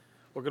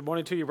Well, good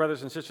morning to you,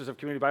 brothers and sisters of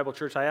Community Bible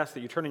Church. I ask that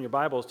you turn in your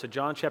Bibles to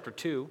John chapter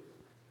 2.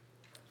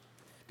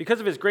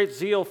 Because of his great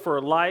zeal for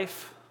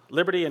life,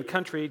 liberty, and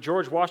country,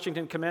 George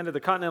Washington commanded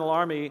the Continental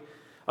Army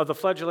of the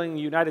fledgling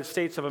United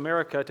States of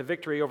America to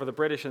victory over the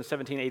British in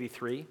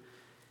 1783.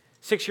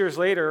 6 years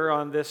later,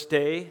 on this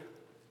day,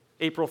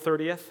 April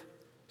 30th,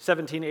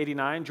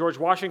 1789, George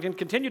Washington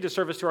continued his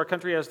service to our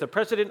country as the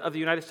President of the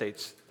United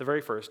States, the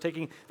very first,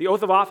 taking the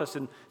oath of office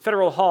in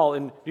Federal Hall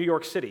in New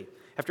York City.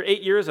 After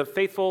 8 years of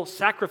faithful,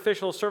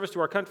 sacrificial service to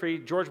our country,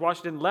 George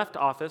Washington left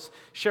office,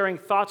 sharing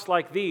thoughts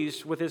like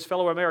these with his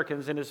fellow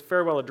Americans in his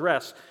farewell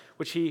address,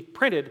 which he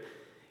printed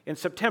in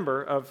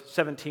September of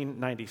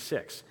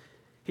 1796.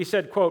 He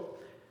said,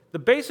 quote, "The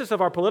basis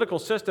of our political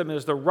system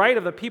is the right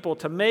of the people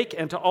to make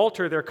and to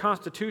alter their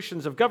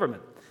constitutions of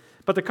government.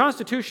 But the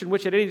Constitution,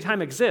 which at any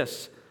time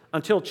exists,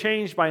 until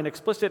changed by an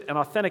explicit and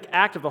authentic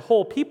act of the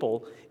whole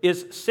people,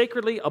 is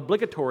sacredly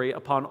obligatory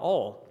upon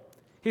all."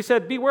 He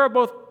said, "Beware of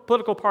both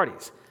political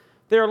parties.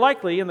 They are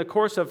likely, in the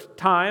course of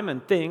time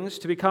and things,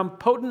 to become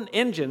potent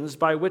engines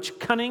by which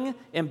cunning,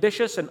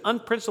 ambitious, and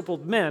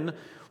unprincipled men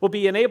will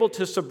be enabled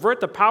to subvert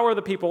the power of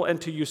the people and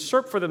to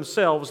usurp for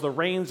themselves the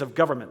reins of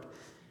government."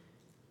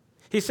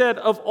 He said,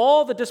 "Of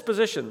all the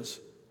dispositions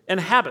and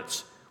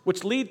habits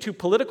which lead to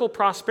political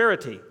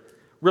prosperity,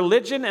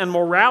 religion and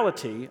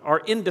morality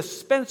are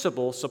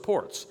indispensable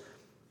supports."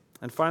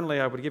 And finally,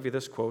 I would give you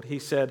this quote. He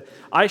said,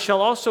 "I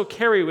shall also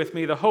carry with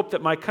me the hope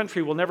that my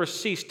country will never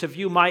cease to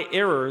view my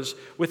errors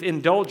with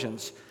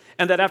indulgence,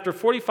 and that after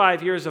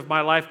 45 years of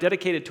my life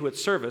dedicated to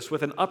its service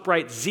with an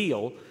upright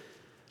zeal,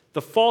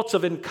 the faults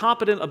of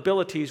incompetent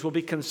abilities will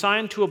be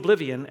consigned to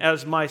oblivion,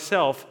 as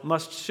myself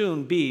must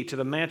soon be to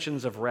the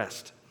mansions of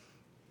rest."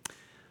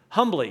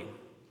 Humbly,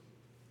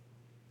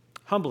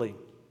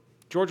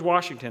 George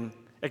Washington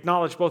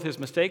acknowledged both his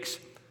mistakes,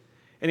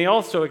 and he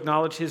also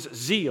acknowledged his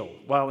zeal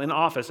while in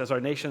office as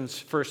our nation's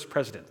first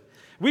president.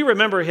 We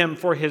remember him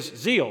for his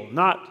zeal,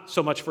 not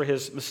so much for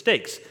his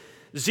mistakes.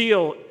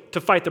 Zeal to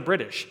fight the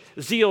British,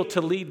 zeal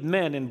to lead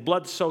men in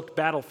blood-soaked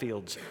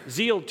battlefields,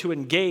 zeal to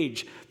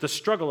engage the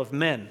struggle of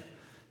men,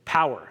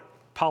 power,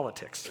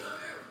 politics.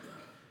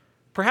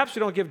 Perhaps we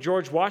don't give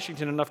George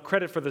Washington enough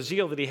credit for the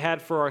zeal that he had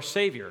for our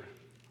Savior,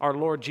 our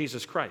Lord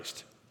Jesus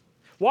Christ.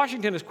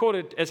 Washington is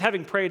quoted as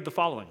having prayed the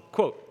following,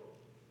 quote,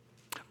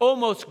 "O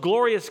most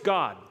glorious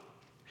God,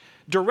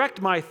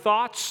 direct my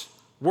thoughts,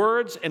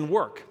 words, and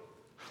work.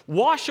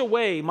 Wash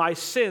away my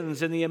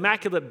sins in the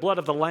immaculate blood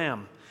of the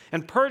Lamb,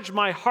 and purge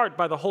my heart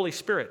by the Holy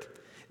Spirit.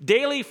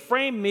 Daily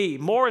frame me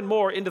more and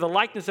more into the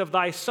likeness of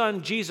thy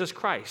Son, Jesus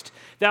Christ.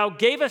 Thou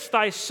gavest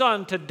thy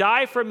Son to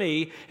die for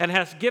me, and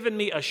hast given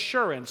me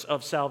assurance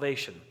of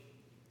salvation."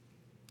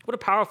 What a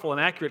powerful and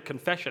accurate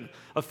confession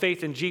of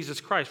faith in Jesus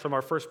Christ from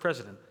our first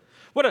president.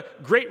 What a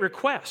great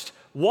request.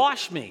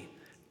 Wash me,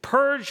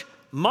 purge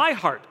my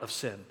heart of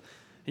sin.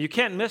 You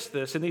can't miss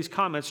this in these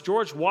comments.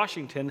 George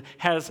Washington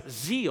has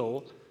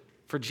zeal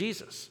for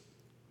Jesus.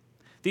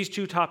 These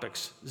two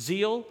topics,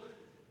 zeal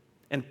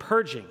and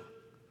purging,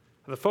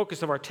 are the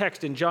focus of our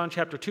text in John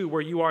chapter 2,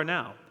 where you are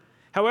now.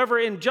 However,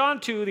 in John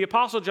 2, the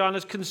Apostle John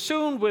is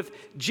consumed with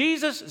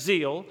Jesus'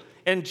 zeal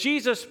and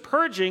Jesus'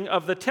 purging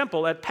of the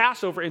temple at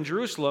Passover in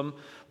Jerusalem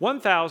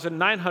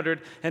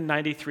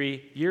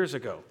 1,993 years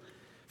ago.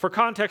 For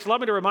context, allow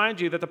me to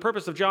remind you that the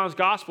purpose of John's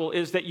gospel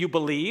is that you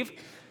believe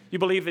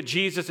that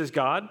Jesus is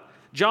God.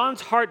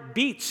 John's heart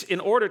beats in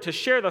order to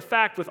share the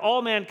fact with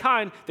all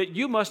mankind that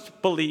you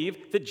must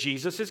believe that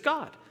Jesus is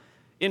God.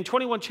 In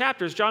 21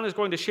 chapters, John is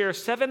going to share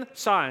 7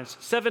 signs,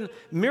 7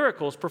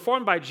 miracles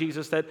performed by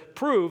Jesus that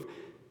prove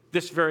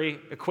this very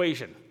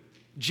equation.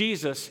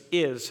 Jesus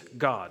is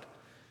God.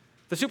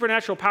 The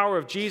supernatural power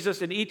of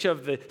Jesus in each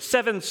of the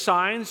 7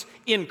 signs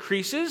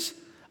increases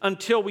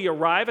until we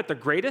arrive at the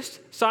greatest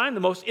sign, the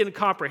most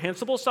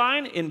incomprehensible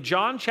sign in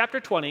John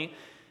chapter 20.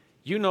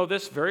 You know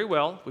this very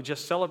well. We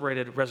just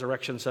celebrated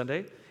Resurrection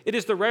Sunday. It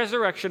is the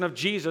resurrection of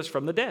Jesus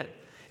from the dead.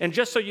 And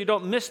just so you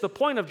don't miss the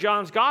point of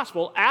John's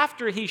gospel,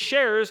 after he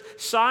shares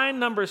sign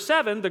number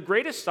 7, the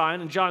greatest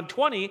sign in John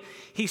 20,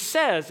 he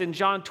says in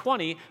John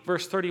 20,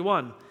 verse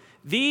 31,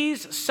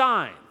 "These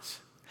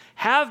signs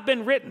have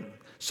been written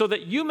so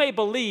that you may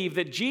believe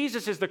that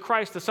Jesus is the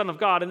Christ, the Son of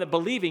God, and that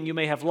believing you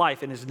may have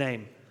life in his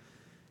name."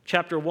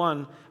 Chapter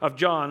 1 of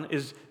John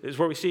is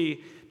where we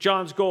see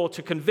John's goal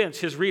to convince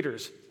his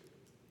readers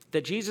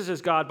that Jesus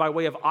is God by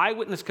way of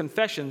eyewitness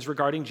confessions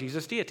regarding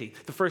Jesus' deity.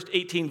 The first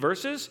 18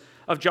 verses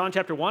of John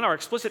chapter 1 are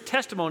explicit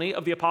testimony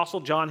of the Apostle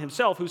John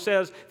himself, who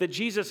says that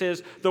Jesus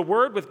is the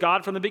Word with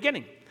God from the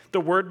beginning,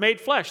 the Word made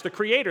flesh, the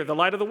Creator, the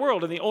light of the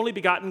world, and the only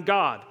begotten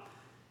God.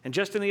 And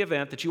just in the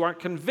event that you aren't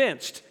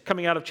convinced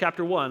coming out of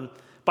chapter 1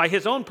 by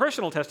his own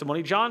personal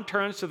testimony, John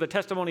turns to the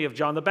testimony of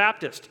John the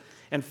Baptist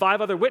and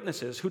 5 other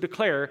witnesses who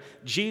declare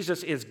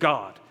Jesus is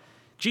God.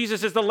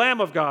 Jesus is the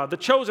Lamb of God, the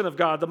chosen of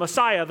God, the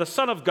Messiah, the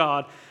Son of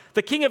God,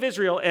 the King of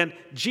Israel, and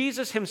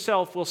Jesus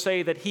himself will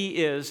say that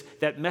he is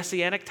that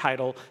messianic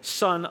title,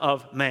 Son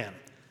of Man.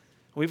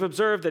 We've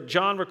observed that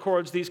John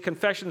records these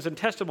confessions and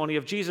testimony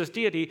of Jesus'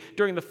 deity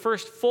during the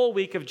first full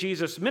week of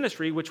Jesus'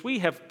 ministry, which we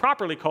have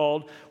properly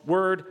called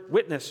Word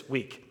Witness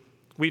Week.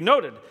 We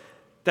noted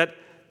that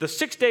the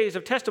 6 days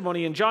of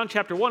testimony in John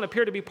chapter 1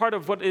 appear to be part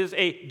of what is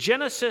a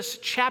Genesis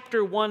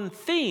chapter 1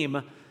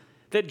 theme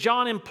that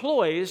John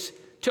employs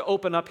to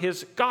open up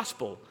his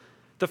gospel.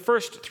 The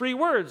first 3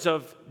 words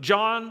of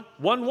John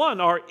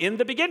 1:1 are "in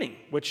the beginning,"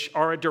 which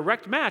are a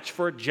direct match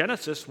for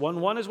Genesis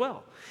 1:1 as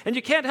well. And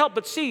you can't help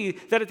but see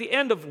that at the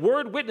end of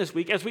Word Witness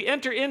Week, as we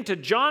enter into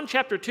John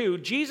chapter 2,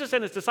 Jesus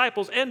and his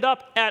disciples end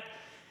up at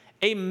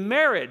a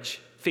marriage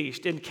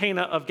feast in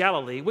Cana of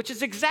Galilee, which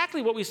is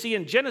exactly what we see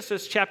in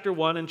Genesis chapter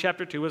 1 and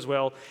chapter 2 as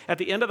well. At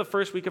the end of the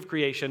first week of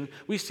creation,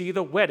 we see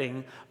the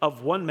wedding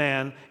of one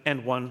man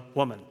and one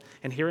woman.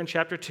 And here in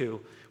chapter 2,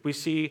 we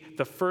see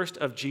the first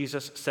of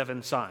Jesus'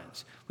 7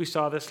 signs. We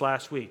saw this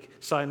last week.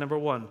 Sign number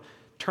 1,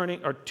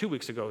 2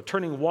 weeks ago,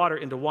 turning water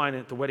into wine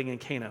at the wedding in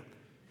Cana.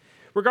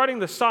 Regarding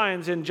the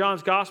signs in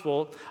John's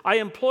gospel, I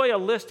employ a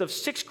list of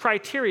 6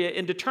 criteria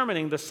in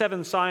determining the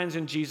 7 signs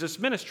in Jesus'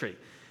 ministry.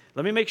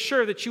 Let me make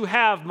sure that you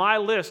have my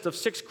list of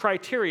 6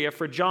 criteria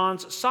for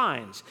John's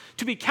signs.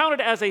 To be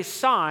counted as a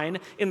sign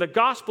in the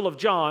Gospel of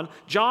John,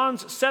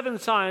 John's 7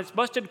 signs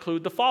must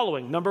include the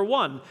following. Number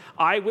 1,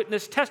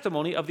 eyewitness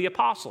testimony of the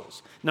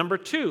apostles. Number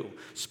 2,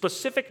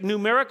 specific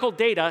numerical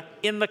data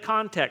in the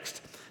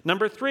context.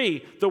 Number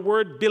 3, the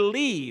word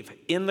believe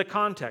in the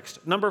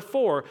context. Number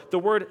 4, the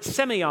word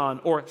semeion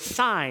or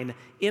sign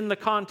in the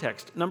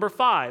context. Number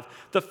 5,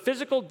 the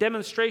physical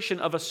demonstration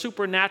of a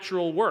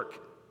supernatural work.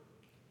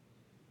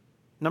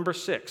 Number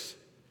 6,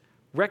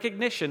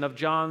 recognition of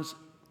John's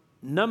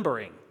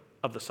numbering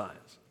of the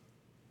signs.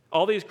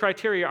 All these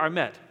criteria are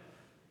met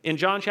in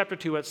John chapter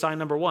 2 at sign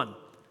number 1,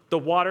 the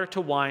water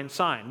to wine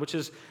sign, which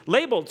is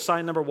labeled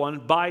sign number 1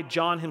 by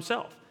John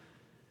himself.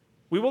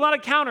 We will not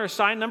encounter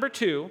sign number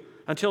 2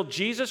 until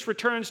Jesus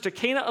returns to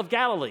Cana of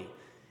Galilee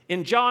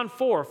in John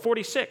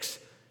 4:46,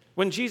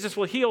 when Jesus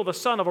will heal the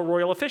son of a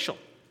royal official.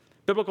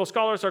 Biblical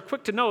scholars are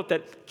quick to note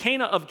that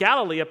Cana of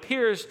Galilee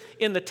appears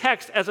in the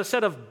text as a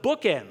set of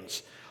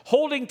bookends,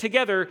 holding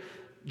together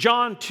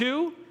John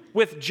 2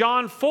 with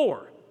John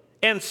 4,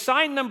 and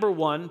sign number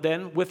 1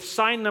 then with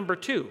sign number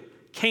 2,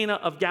 Cana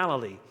of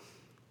Galilee.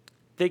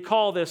 They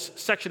call this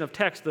section of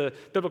text, the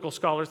biblical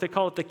scholars, they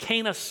call it the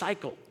Cana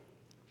cycle,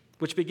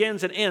 which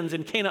begins and ends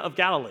in Cana of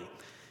Galilee.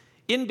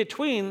 In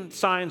between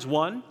signs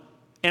 1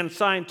 and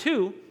sign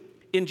 2,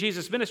 in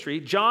Jesus' ministry,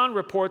 John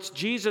reports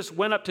Jesus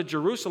went up to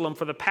Jerusalem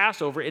for the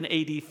Passover in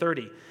AD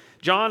 30.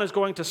 John is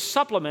going to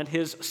supplement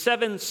his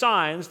 7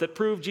 signs that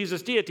prove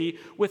Jesus' deity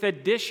with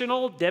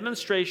additional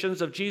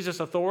demonstrations of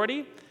Jesus'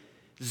 authority,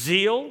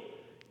 zeal,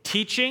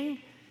 teaching,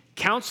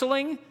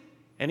 counseling,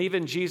 and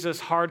even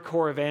Jesus'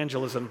 hardcore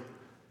evangelism.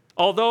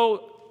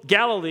 Although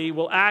Galilee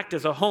will act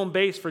as a home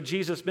base for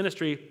Jesus'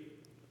 ministry,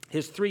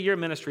 his 3-year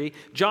ministry,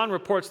 John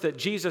reports that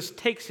Jesus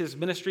takes his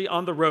ministry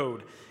on the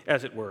road,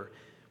 as it were,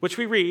 which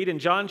we read in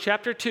John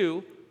chapter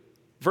 2,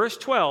 verse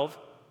 12,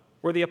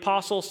 where the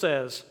apostle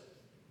says,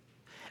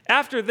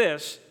 "After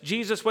this,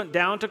 Jesus went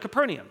down to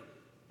Capernaum,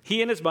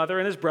 he and his mother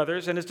and his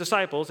brothers and his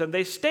disciples, and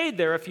they stayed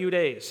there a few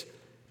days.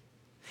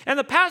 And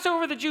the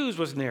Passover of the Jews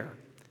was near,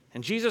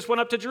 and Jesus went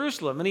up to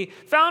Jerusalem, and he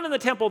found in the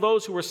temple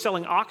those who were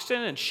selling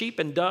oxen and sheep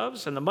and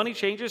doves, and the money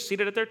changers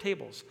seated at their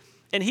tables.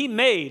 And he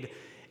made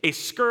a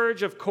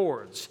scourge of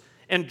cords,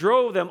 and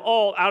drove them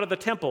all out of the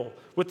temple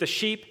with the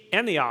sheep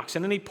and the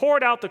oxen. And he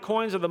poured out the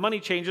coins of the money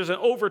changers and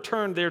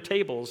overturned their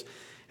tables.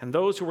 And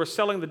those who were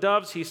selling the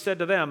doves, he said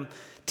to them,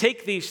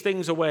 'Take these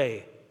things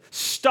away.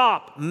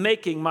 Stop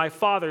making my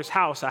Father's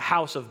house a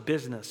house of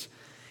business.'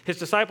 His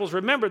disciples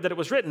remembered that it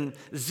was written,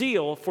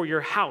 'Zeal for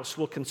your house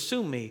will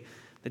consume me.'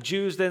 The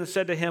Jews then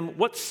said to him,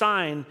 'What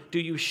sign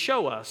do you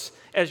show us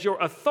as your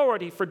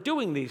authority for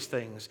doing these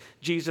things?'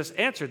 Jesus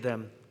answered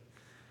them,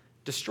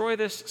 'Destroy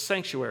this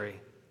sanctuary,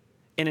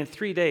 and in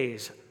 3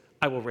 days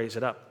I will raise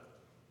it up.'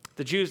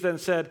 The Jews then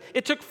said,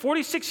 'It took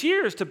 46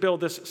 years to build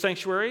this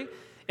sanctuary,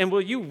 and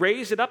will you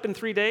raise it up in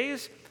 3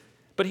 days?'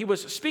 But he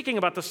was speaking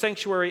about the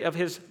sanctuary of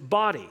his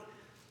body.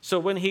 So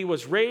when he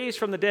was raised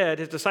from the dead,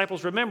 his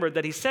disciples remembered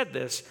that he said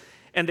this,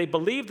 and they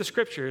believed the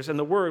scriptures and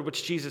the word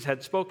which Jesus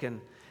had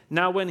spoken.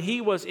 Now when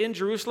he was in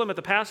Jerusalem at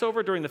the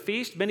Passover during the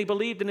feast, many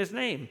believed in his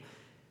name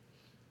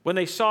when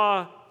they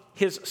saw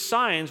his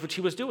signs which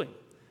he was doing.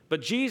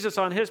 But Jesus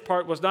on his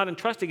part was not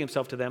entrusting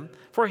himself to them,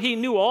 for he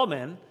knew all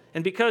men,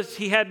 and because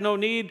he had no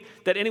need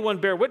that anyone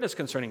bear witness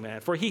concerning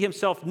man, for he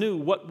himself knew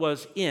what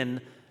was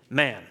in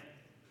man."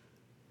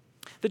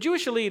 The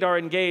Jewish elite are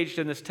engaged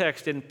in this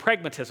text in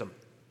pragmatism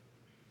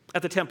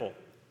at the temple.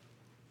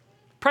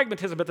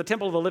 Pragmatism at the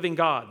temple of the living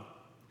God.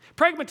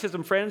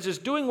 Pragmatism, friends, is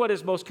doing what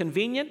is most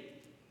convenient,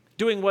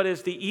 doing what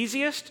is the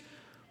easiest,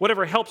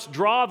 whatever helps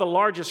draw the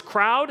largest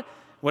crowd,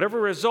 whatever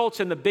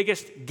results in the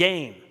biggest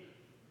gain.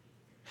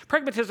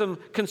 Pragmatism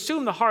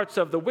consumed the hearts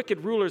of the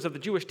wicked rulers of the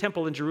Jewish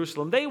temple in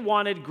Jerusalem. They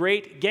wanted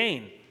great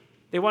gain.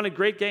 They wanted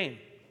great gain.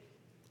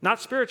 Not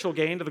spiritual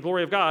gain to the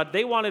glory of God.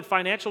 They wanted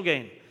financial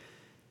gain,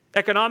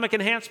 economic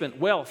enhancement,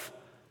 wealth,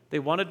 They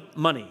wanted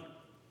money.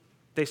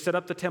 They set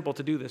up the temple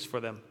to do this for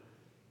them.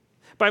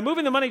 By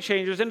moving the money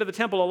changers into the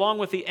temple along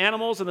with the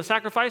animals and the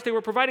sacrifice, they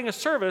were providing a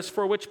service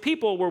for which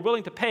people were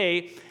willing to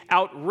pay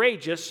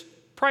outrageous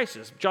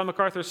prices. John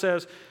MacArthur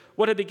says,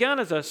 what had begun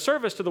as a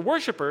service to the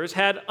worshipers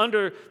had,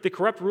 under the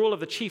corrupt rule of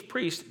the chief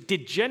priest,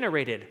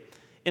 degenerated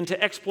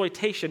into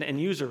exploitation and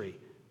usury.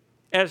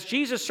 As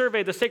Jesus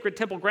surveyed the sacred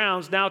temple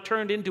grounds, now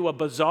turned into a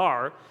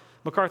bazaar,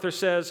 MacArthur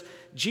says,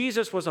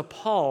 Jesus was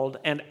appalled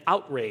and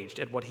outraged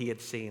at what he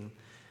had seen.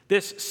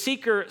 This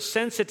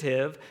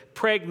seeker-sensitive,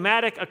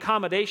 pragmatic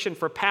accommodation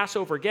for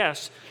Passover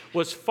guests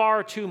was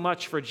far too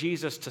much for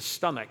Jesus to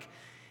stomach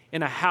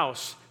in a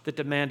house that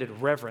demanded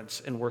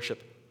reverence and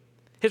worship.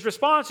 His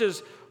response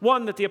is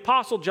one that the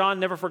Apostle John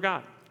never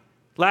forgot.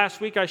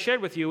 Last week I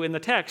shared with you in the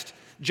text,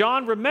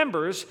 John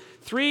remembers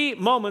 3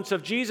 moments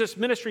of Jesus'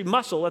 ministry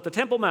muscle at the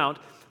Temple Mount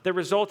that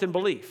result in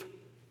belief.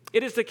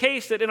 It is the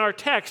case that in our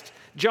text,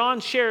 John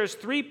shares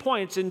 3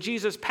 points in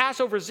Jesus'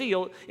 Passover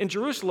zeal in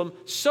Jerusalem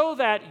so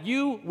that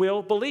you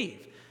will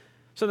believe.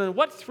 So then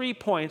what 3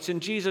 points in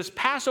Jesus'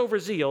 Passover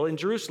zeal in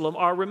Jerusalem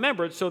are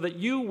remembered so that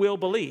you will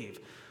believe?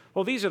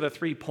 Well, these are the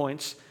 3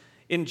 points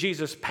in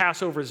Jesus'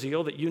 Passover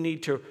zeal that you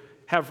need to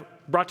have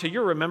brought to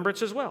your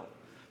remembrance as well.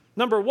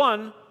 Number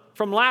 1,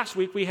 from last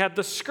week, we had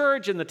the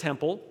scourge in the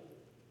temple.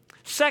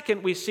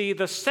 Second, we see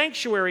the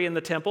sanctuary in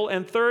the temple.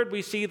 And third,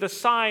 we see the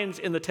signs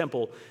in the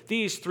temple.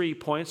 These 3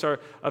 points are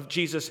of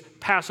Jesus'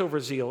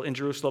 Passover zeal in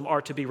Jerusalem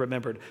are to be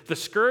remembered. The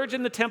scourge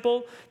in the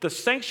temple, the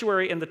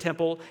sanctuary in the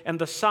temple, and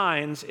the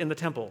signs in the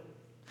temple.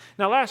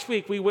 Now, last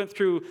week, we went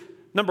through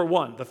number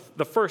 1,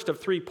 the first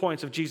of 3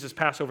 points of Jesus'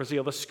 Passover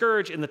zeal, the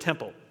scourge in the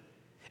temple.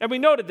 And we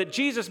noted that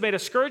Jesus made a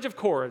scourge of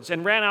cords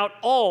and ran out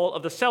all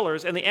of the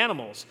sellers and the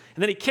animals.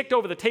 And then he kicked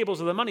over the tables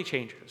of the money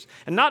changers.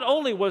 And not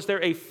only was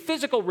there a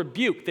physical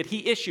rebuke that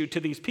he issued to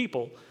these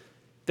people,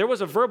 there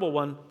was a verbal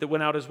one that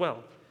went out as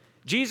well.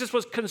 Jesus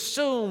was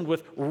consumed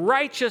with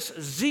righteous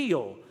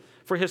zeal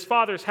for his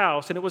Father's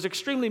house, and it was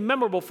extremely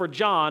memorable for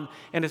John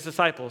and his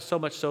disciples, so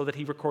much so that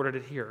he recorded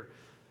it here.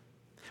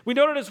 We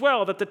noted as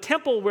well that the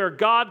temple where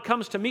God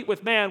comes to meet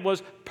with man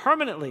was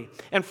permanently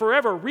and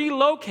forever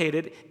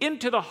relocated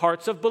into the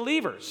hearts of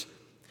believers.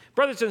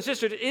 Brothers and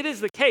sisters, it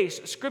is the case,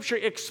 Scripture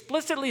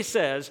explicitly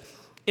says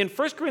in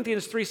 1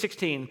 Corinthians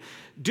 3:16,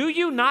 do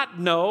you not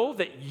know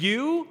that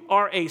you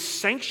are a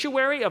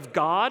sanctuary of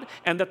God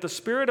and that the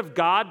Spirit of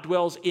God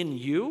dwells in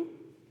you?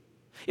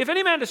 If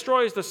any man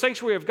destroys the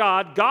sanctuary of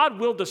God, God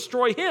will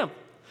destroy him.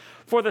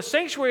 For the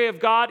sanctuary of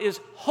God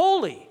is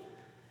holy,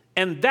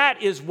 and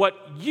that is what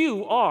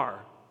you are.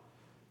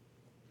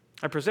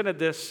 I presented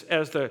this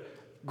as the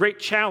great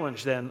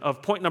challenge then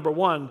of point number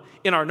 1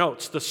 in our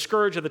notes, the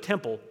scourge of the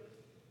temple.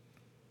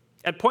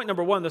 At point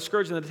number 1, the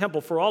scourge in the temple,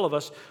 for all of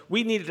us,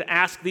 we needed to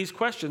ask these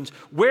questions.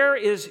 Where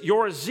is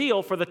your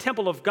zeal for the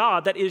temple of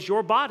God that is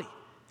your body?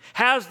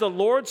 Has the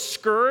Lord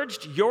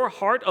scourged your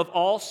heart of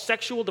all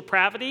sexual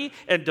depravity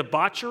and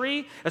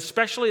debauchery,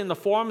 especially in the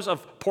forms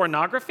of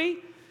pornography?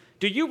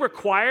 Do you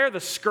require the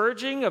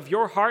scourging of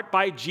your heart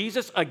by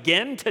Jesus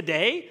again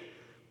today?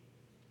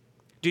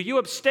 Do you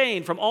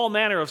abstain from all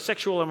manner of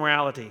sexual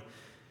immorality?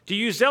 Do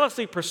you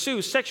zealously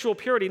pursue sexual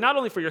purity not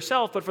only for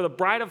yourself, but for the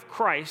bride of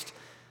Christ,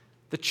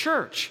 the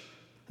church?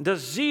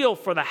 Does zeal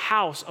for the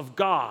house of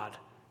God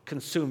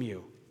consume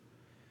you?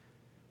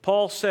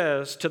 Paul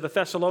says to the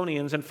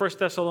Thessalonians in 1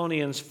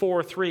 Thessalonians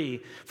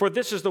 4:3, for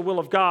this is the will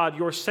of God,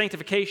 your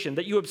sanctification,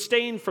 that you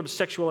abstain from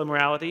sexual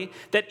immorality,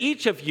 that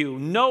each of you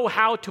know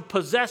how to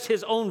possess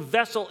his own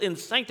vessel in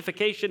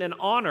sanctification and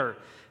honor,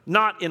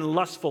 not in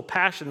lustful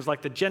passions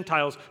like the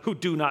Gentiles who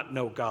do not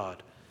know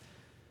God.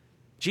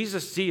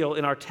 Jesus' zeal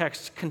in our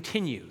text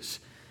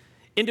continues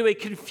into a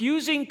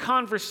confusing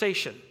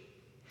conversation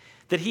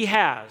that he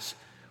has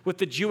with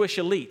the Jewish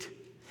elite.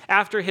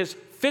 After his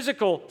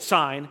physical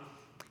sign,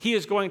 he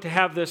is going to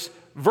have this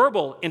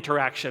verbal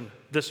interaction,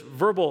 this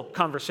verbal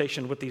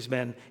conversation with these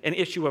men, and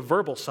issue a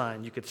verbal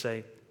sign, you could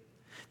say.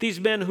 These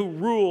men who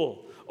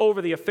rule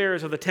over the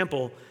affairs of the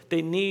temple,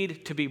 they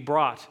need to be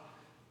brought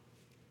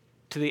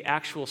to the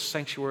actual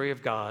sanctuary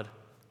of God,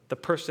 the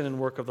person and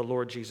work of the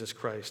Lord Jesus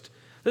Christ.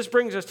 This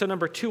brings us to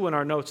number 2 in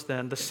our notes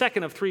then. The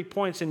second of 3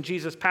 points in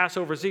Jesus'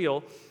 Passover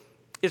zeal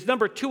is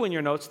number 2 in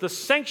your notes, the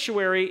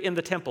sanctuary in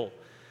the temple.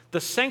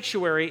 The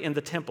sanctuary in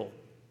the temple.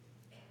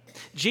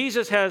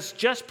 Jesus has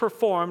just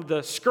performed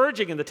the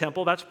scourging in the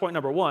temple, that's point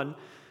number 1,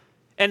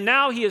 and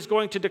now he is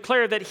going to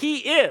declare that he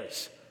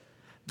is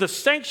the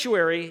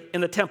sanctuary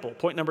in the temple.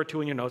 Point number 2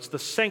 in your notes, the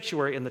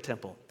sanctuary in the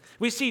temple.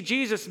 We see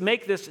Jesus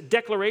make this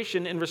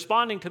declaration in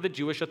responding to the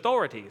Jewish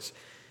authorities.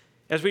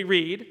 As we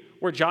read,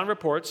 where John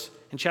reports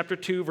in chapter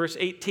 2, verse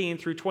 18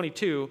 through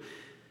 22,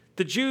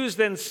 the Jews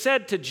then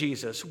said to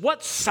Jesus,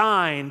 what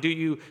sign do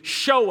you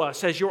show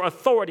us as your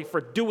authority for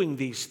doing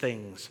these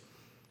things?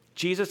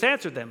 Jesus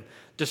answered them,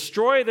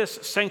 destroy this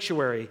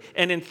sanctuary,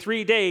 and in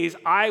 3 days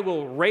I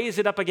will raise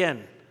it up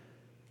again.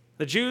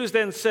 The Jews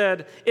then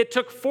said, it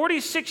took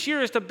 46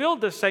 years to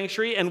build this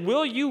sanctuary, and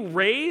will you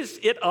raise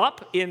it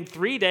up in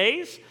 3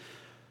 days?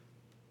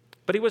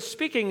 But he was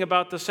speaking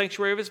about the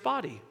sanctuary of his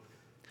body.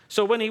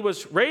 So when he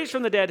was raised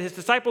from the dead, his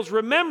disciples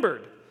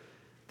remembered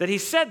that he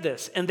said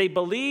this, and they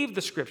believed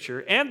the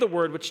scripture and the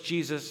word which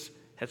Jesus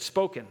had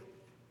spoken.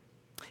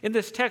 In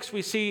this text,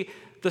 we see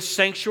the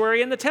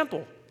sanctuary and the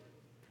temple.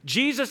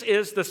 Jesus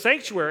is the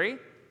sanctuary,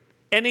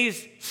 and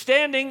he's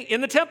standing in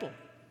the temple.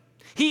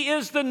 He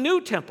is the new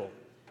temple,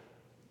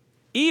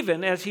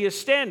 even as he is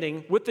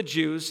standing with the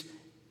Jews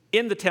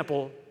in the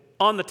temple,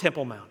 on the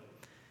Temple Mount.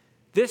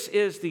 This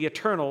is the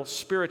eternal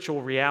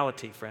spiritual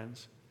reality,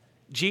 friends.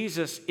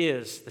 Jesus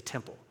is the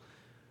temple.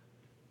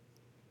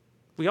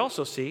 We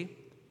also see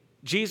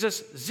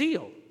Jesus'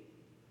 zeal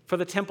for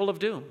the temple of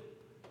doom.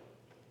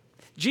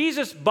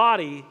 Jesus'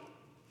 body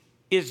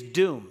is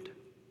doomed.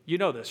 You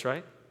know this,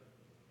 right?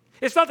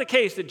 It's not the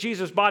case that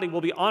Jesus' body will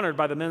be honored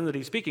by the men that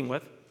he's speaking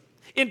with.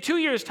 In 2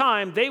 years'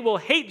 time, they will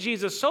hate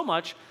Jesus so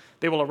much,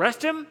 they will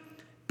arrest him,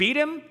 beat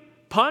him,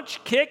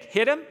 punch, kick,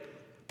 hit him,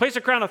 place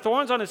a crown of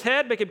thorns on his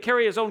head, make him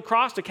carry his own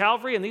cross to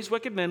Calvary, and these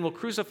wicked men will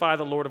crucify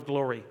the Lord of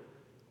glory.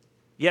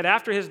 Yet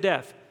after his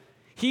death,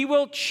 he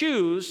will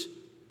choose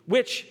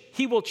which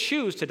he will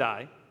choose to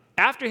die.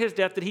 After his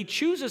death that he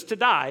chooses to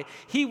die,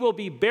 he will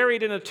be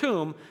buried in a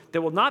tomb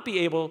that will not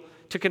be able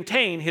to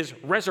contain his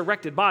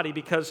resurrected body,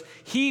 because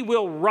he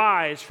will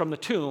rise from the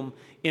tomb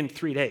in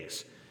 3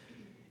 days.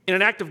 In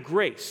an act of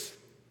grace,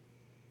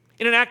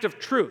 in an act of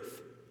truth,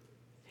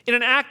 in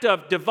an act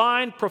of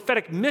divine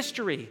prophetic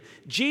mystery,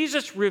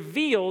 Jesus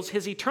reveals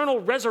his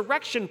eternal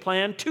resurrection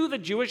plan to the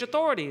Jewish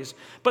authorities.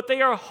 But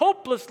they are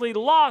hopelessly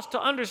lost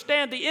to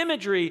understand the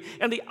imagery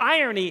and the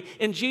irony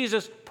in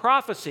Jesus'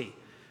 prophecy.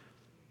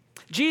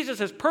 Jesus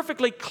has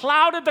perfectly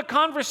clouded the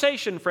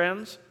conversation,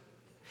 friends.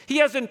 He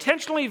has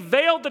intentionally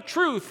veiled the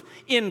truth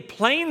in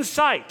plain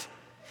sight.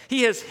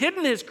 He has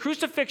hidden his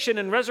crucifixion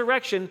and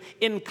resurrection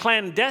in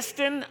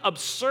clandestine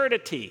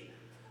absurdity.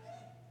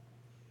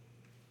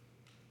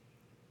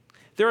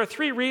 There are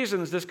 3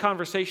 reasons this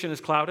conversation is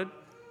clouded,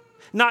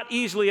 not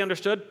easily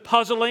understood,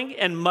 puzzling,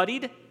 and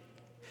muddied.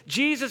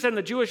 Jesus and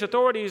the Jewish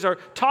authorities are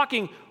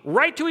talking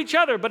right to each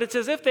other, but it's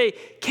as if they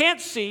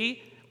can't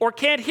see or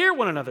can't hear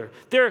one another.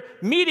 Their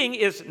meeting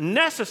is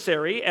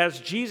necessary, as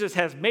Jesus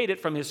has made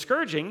it from his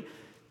scourging.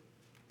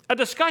 A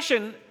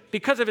discussion,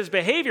 because of his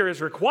behavior,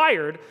 is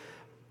required,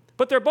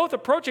 but they're both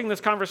approaching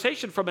this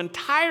conversation from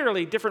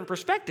entirely different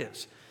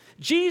perspectives.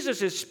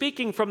 Jesus is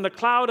speaking from the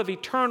cloud of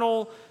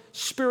eternal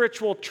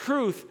spiritual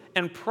truth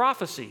and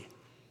prophecy,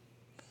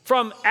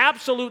 from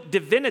absolute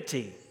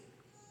divinity.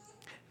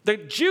 The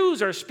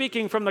Jews are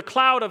speaking from the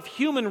cloud of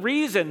human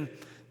reason,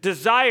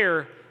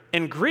 desire,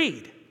 and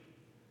greed.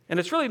 And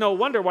it's really no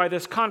wonder why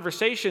this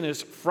conversation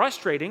is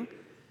frustrating.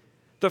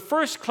 The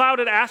first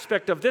clouded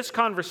aspect of this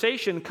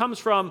conversation comes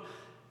from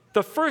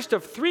the first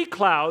of 3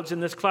 clouds in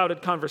this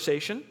clouded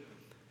conversation.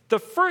 The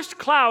first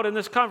cloud in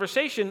this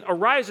conversation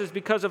arises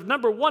because of,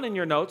 number 1 in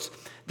your notes,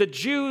 the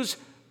Jews'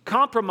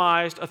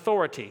 compromised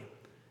authority.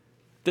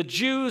 The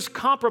Jews'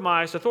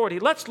 compromised authority.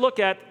 Let's look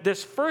at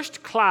this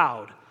first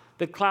cloud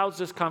that clouds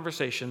this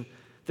conversation.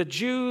 The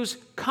Jews'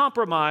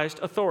 compromised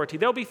authority.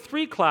 There'll be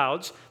 3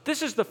 clouds.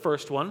 This is the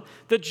first one.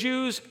 The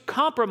Jews'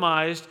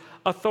 compromised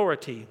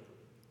authority.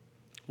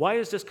 Why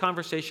is this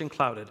conversation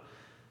clouded?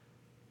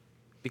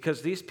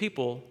 Because these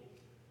people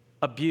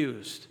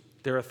abused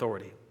their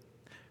authority.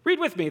 Read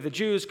with me the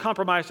Jews'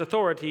 compromised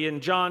authority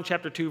in John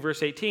chapter 2,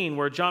 verse 18,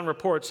 where John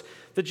reports,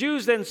 "The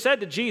Jews then said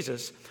to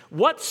Jesus,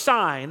 'What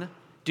sign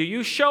do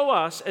you show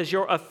us as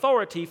your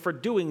authority for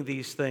doing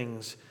these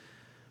things?'"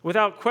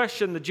 Without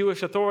question, the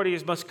Jewish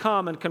authorities must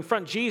come and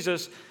confront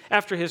Jesus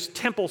after his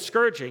temple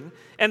scourging,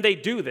 and they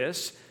do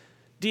this.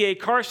 D.A.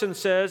 Carson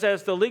says,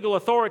 as the legal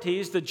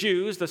authorities, the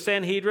Jews, the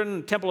Sanhedrin,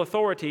 and temple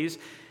authorities,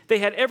 they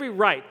had every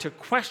right to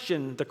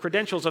question the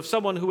credentials of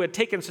someone who had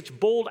taken such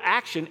bold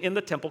action in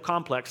the temple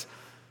complex.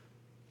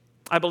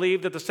 I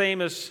believe that the same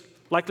is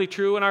likely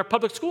true in our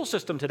public school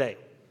system today.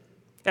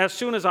 As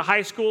soon as a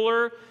high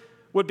schooler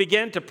would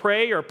begin to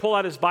pray or pull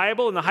out his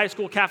Bible in the high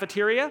school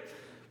cafeteria,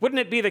 wouldn't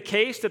it be the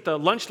case that the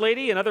lunch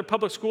lady and other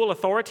public school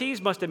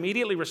authorities must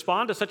immediately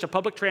respond to such a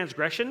public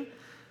transgression?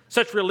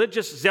 Such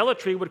religious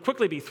zealotry would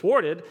quickly be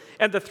thwarted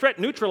and the threat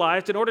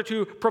neutralized in order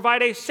to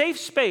provide a safe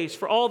space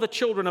for all the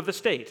children of the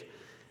state.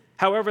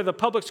 However, the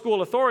public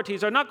school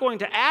authorities are not going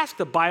to ask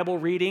the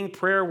Bible-reading,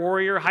 prayer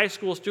warrior high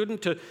school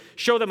student to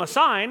show them a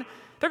sign.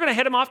 They're going to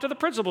head him off to the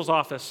principal's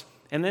office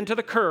and then to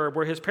the curb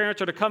where his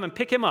parents are to come and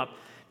pick him up,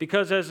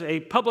 because as a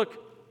publicly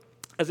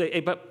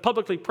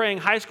praying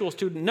high school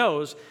student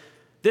knows,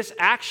 this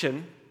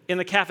action in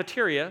the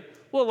cafeteria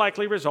will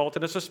likely result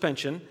in a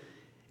suspension,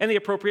 and the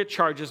appropriate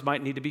charges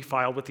might need to be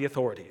filed with the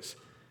authorities.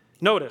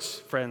 Notice,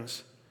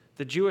 friends,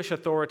 the Jewish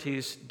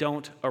authorities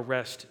don't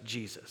arrest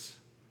Jesus.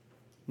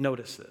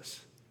 Notice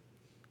this.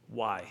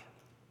 Why?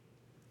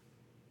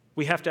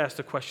 We have to ask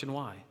the question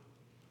why.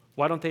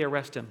 Why don't they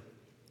arrest him?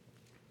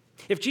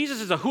 If Jesus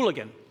is a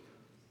hooligan,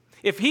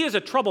 if he is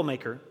a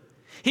troublemaker,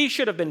 he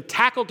should have been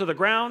tackled to the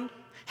ground,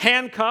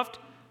 handcuffed,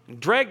 and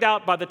dragged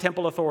out by the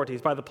temple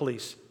authorities, by the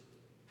police.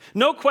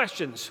 No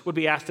questions would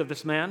be asked of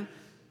this man.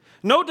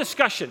 No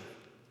discussion.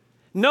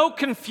 No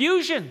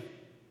confusion.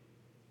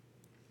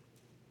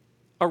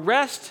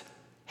 arrest,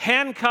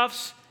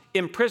 handcuffs,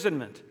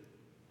 imprisonment.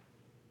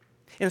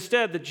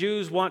 Instead, the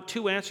Jews want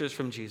two answers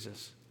from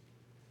Jesus.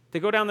 They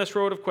go down this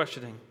road of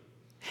questioning.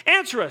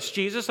 Answer us,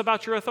 Jesus,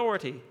 about your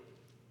authority.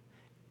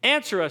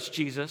 Answer us,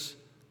 Jesus,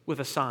 with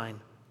a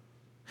sign.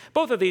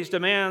 Both of these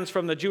demands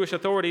from the Jewish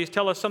authorities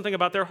tell us something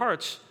about their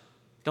hearts,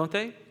 don't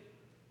they?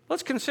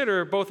 Let's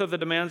consider both of the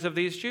demands of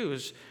these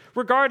Jews.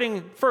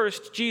 Regarding,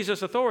 first,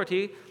 Jesus'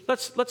 authority,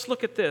 let's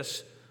look at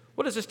this.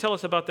 What does this tell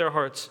us about their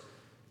hearts?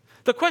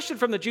 The question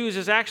from the Jews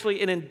is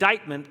actually an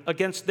indictment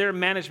against their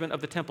management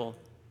of the temple.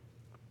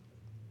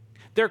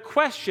 Their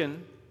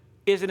question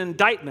is an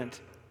indictment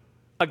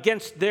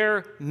against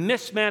their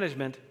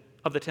mismanagement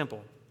of the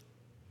temple.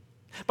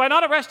 By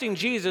not arresting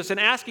Jesus and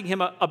asking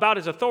him about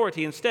his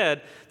authority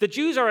instead, the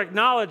Jews are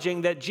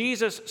acknowledging that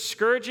Jesus'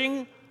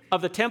 scourging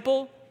of the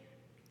temple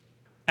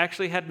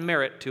actually had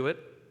merit to it.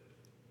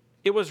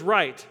 It was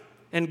right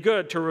and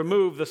good to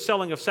remove the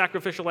selling of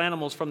sacrificial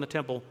animals from the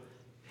temple.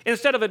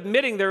 Instead of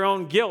admitting their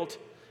own guilt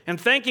and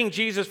thanking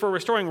Jesus for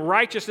restoring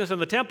righteousness in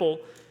the temple,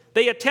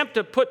 they attempt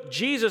to put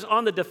Jesus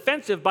on the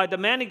defensive by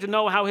demanding to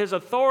know how his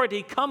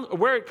authority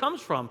where it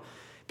comes from,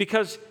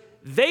 because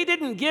they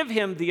didn't give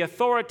him the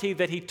authority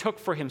that he took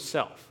for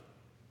himself.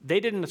 They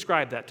didn't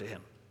ascribe that to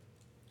him.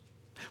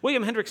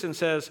 William Hendrickson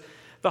says,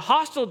 the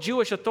hostile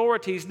Jewish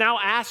authorities now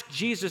ask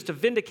Jesus to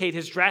vindicate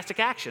his drastic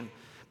action.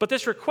 But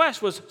this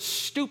request was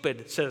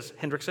stupid, says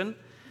Hendrickson.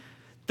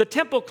 The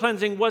temple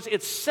cleansing was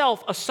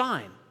itself a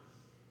sign.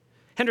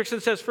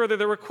 Hendrickson says further,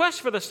 the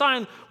request for the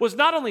sign was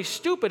not only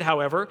stupid,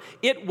 however,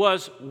 it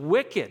was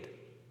wicked.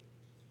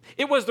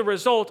 It was the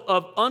result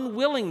of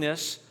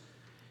unwillingness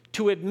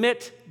to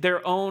admit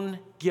their own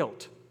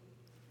guilt.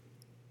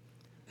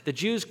 The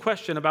Jews'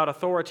 question about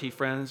authority,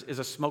 friends, is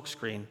a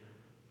smokescreen.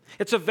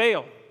 It's a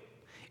veil.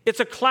 It's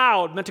a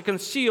cloud meant to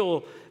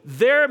conceal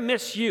their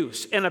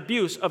misuse and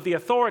abuse of the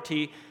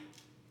authority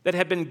that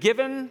had been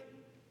given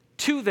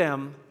to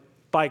them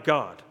by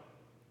God.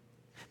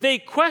 They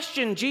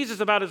question Jesus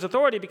about his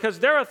authority because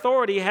their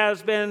authority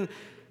has been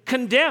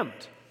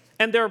condemned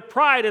and their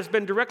pride has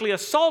been directly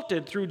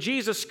assaulted through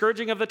Jesus'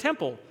 scourging of the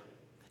temple.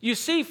 You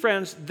see,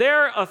 friends,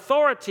 their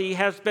authority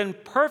has been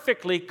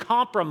perfectly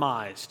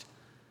compromised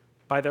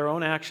by their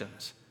own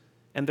actions,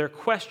 and their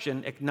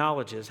question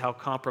acknowledges how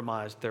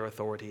compromised their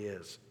authority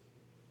is.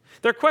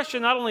 Their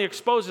question not only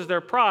exposes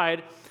their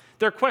pride,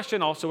 their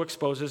question also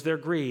exposes their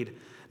greed.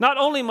 Not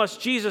only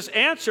must Jesus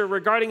answer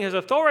regarding his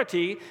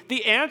authority,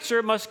 the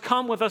answer must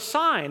come with a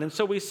sign. And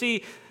so we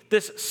see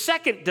this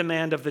second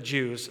demand of the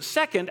Jews.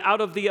 Second,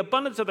 out of the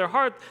abundance of their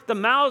heart, the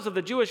mouths of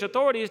the Jewish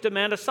authorities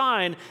demand a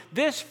sign.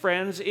 This,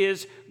 friends,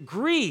 is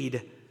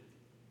greed.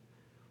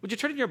 Would you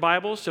turn in your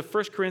Bibles to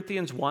 1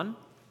 Corinthians 1?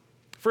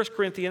 1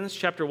 Corinthians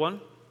chapter 1.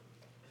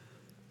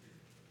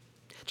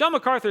 John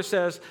MacArthur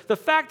says, the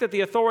fact that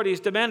the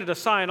authorities demanded a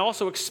sign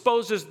also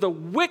exposes the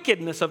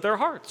wickedness of their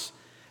hearts.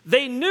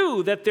 They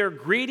knew that their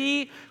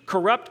greedy,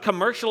 corrupt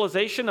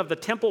commercialization of the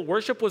temple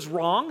worship was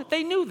wrong.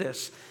 They knew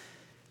this.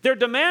 Their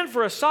demand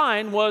for a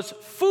sign was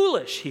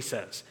foolish, he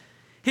says.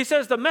 He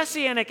says the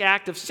messianic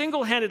act of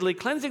single-handedly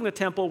cleansing the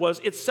temple was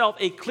itself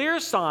a clear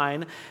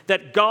sign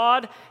that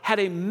God had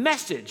a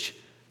message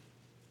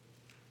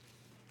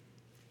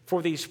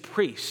for these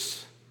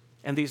priests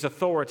and these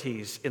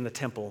authorities in the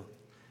temple.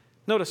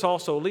 Notice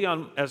also,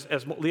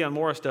 as Leon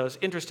Morris does,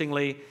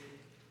 interestingly,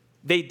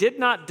 they did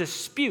not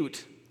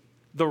dispute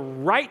the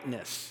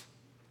rightness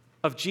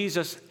of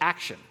Jesus'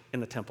 action in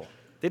the temple.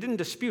 They didn't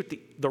dispute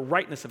the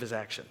rightness of his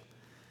action.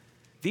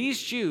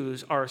 These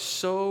Jews are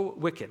so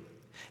wicked.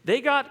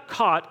 They got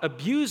caught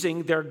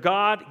abusing their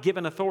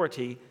God-given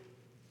authority,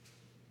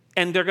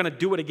 and they're going to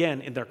do it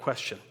again in their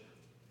question.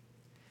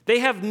 They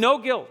have no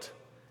guilt.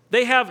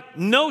 They have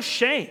no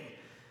shame.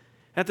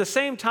 At the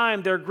same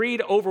time, their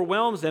greed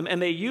overwhelms them,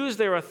 and they use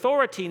their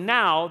authority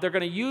now. They're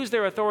going to use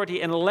their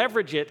authority and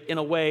leverage it in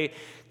a way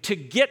to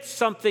get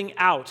something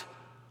out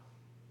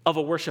of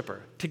a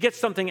worshiper, to get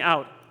something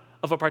out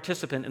of a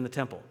participant in the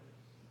temple.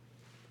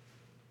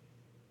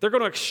 They're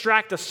going to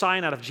extract a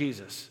sign out of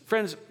Jesus.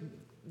 Friends,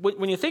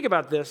 when you think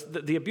about this,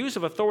 the abuse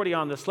of authority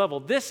on this level,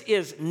 this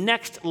is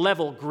next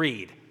level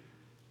greed.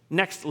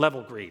 Next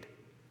level greed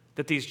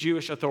that these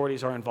Jewish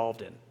authorities are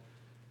involved in.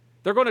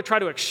 They're going to try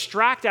to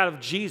extract out of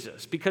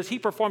Jesus, because he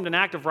performed an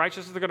act of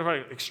righteousness, they're going to try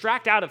to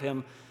extract out of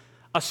him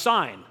a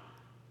sign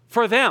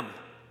for them.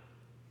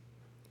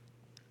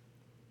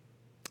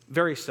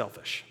 Very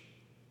selfish.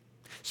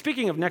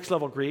 Speaking of next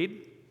level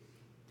greed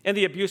and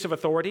the abuse of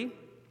authority,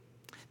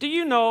 do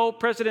you know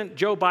President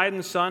Joe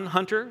Biden's son,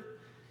 Hunter,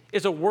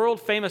 is a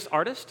world-famous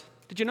artist?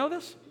 Did you know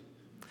this?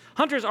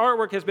 Hunter's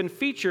artwork has been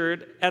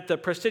featured at the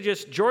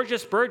prestigious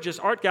Georges Burgess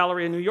Art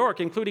Gallery in New York,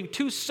 including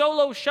 2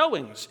 solo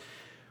showings,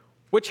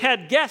 which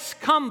had guests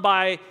come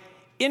by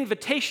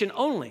invitation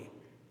only.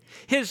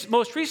 His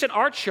most recent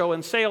art show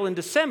and sale in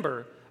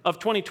December of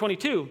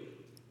 2022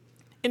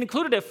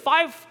 included a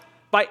 5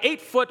 by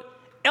 8 foot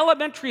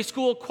elementary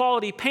school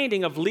quality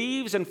painting of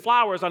leaves and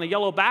flowers on a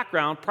yellow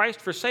background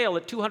priced for sale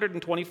at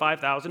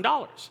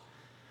 $225,000.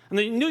 And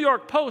the New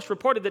York Post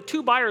reported that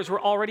 2 buyers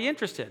were already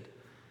interested.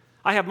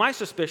 I have my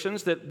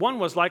suspicions that one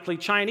was likely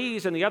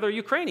Chinese and the other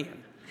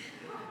Ukrainian.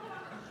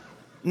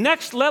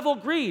 Next level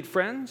greed,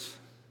 friends.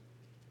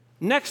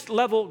 Next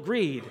level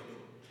greed.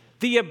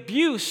 The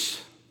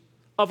abuse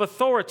of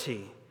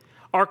authority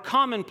are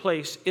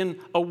commonplace in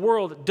a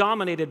world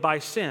dominated by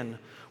sin,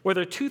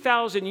 whether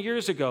 2,000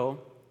 years ago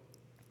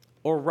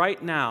or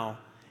right now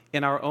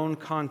in our own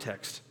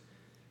context.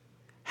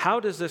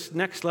 How does this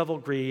next level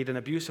greed and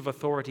abuse of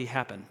authority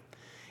happen?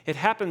 It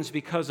happens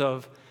because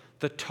of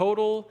the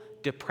total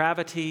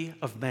depravity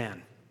of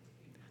man.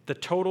 The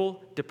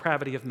total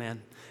depravity of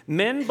man.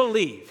 Men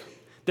believe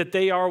that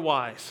they are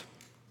wise.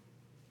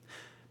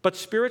 But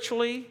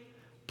spiritually,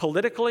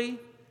 politically,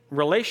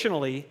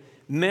 relationally,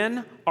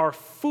 men are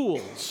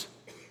fools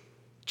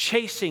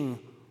chasing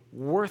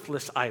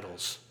worthless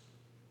idols.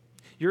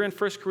 You're in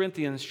 1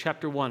 Corinthians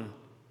chapter 1.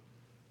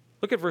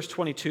 Look at verse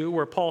 22,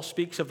 where Paul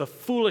speaks of the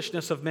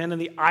foolishness of men and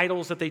the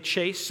idols that they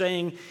chase,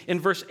 saying in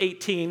verse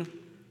 18,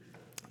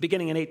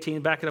 beginning in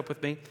 18, back it up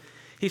with me.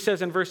 He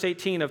says in verse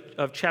 18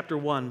 of chapter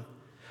 1,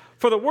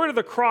 "For the word of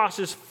the cross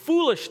is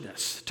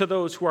foolishness to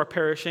those who are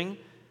perishing,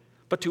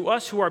 but to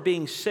us who are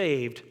being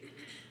saved,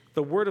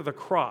 the word of the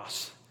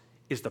cross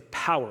is the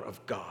power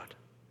of God.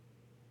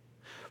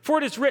 For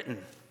it is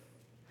written,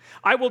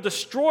 I will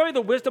destroy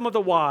the wisdom of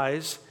the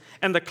wise,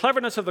 and the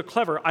cleverness of the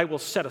clever I will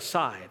set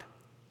aside.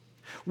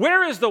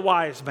 Where is the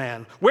wise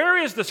man? Where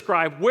is the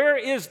scribe? Where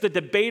is the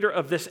debater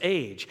of this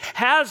age?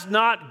 Has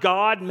not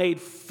God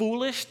made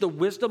foolish the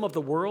wisdom of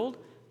the world?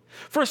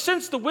 For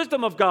since in the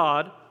wisdom of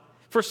God,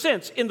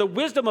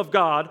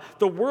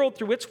 the world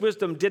through its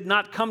wisdom did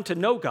not come to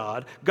know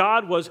God,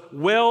 God was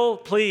well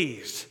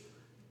pleased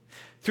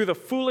through the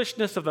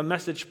foolishness of the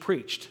message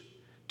preached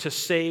to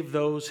save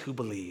those who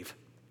believe.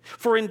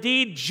 For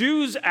indeed,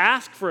 Jews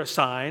ask for a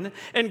sign,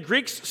 and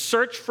Greeks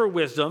search for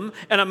wisdom,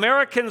 and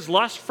Americans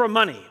lust for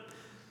money.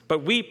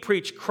 But we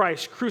preach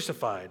Christ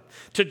crucified,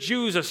 to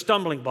Jews a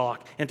stumbling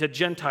block, and to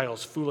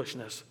Gentiles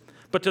foolishness.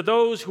 But to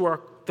those who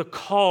are the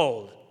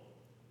called,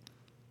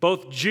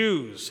 both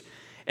Jews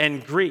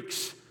and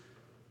Greeks,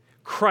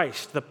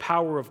 Christ, the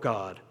power of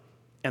God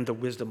and the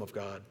wisdom of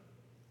God."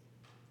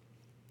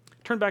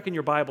 Turn back in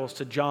your Bibles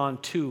to John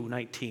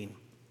 2:19.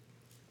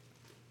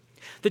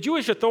 The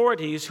Jewish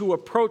authorities who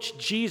approach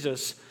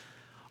Jesus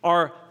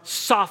are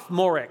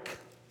sophomoric,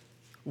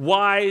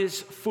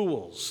 wise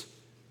fools.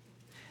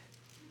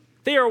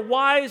 They are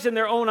wise in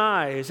their own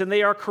eyes, and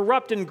they are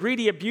corrupt and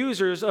greedy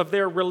abusers of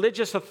their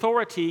religious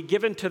authority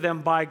given to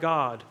them by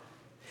God.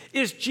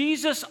 Is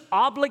Jesus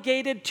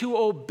obligated to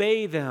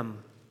obey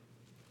them?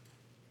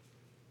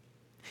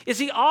 Is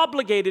he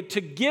obligated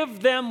to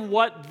give them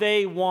what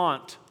they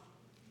want?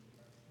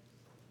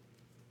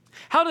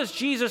 How does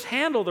Jesus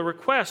handle the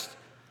request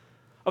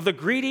of the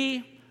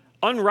greedy,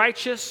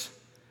 unrighteous,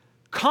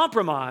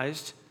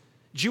 compromised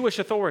Jewish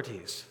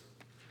authorities?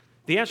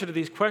 The answer to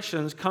these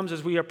questions comes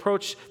as we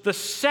approach the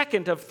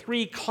second of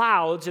 3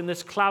 clouds in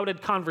this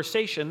clouded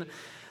conversation.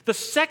 The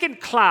second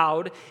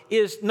cloud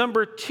is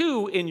number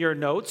 2 in your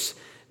notes,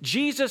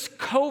 Jesus'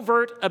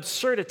 covert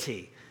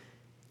absurdity.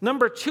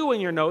 Number 2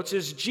 in your notes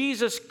is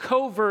Jesus'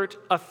 covert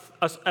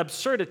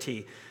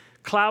absurdity.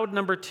 Cloud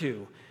number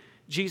 2,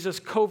 Jesus'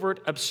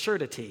 covert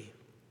absurdity.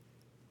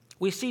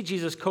 We see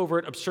Jesus'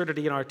 covert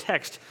absurdity in our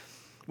text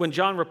when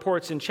John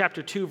reports in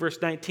chapter 2, verse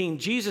 19,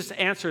 Jesus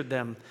answered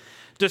them,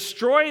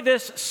 "Destroy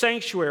this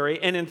sanctuary,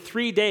 and in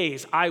 3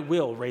 days I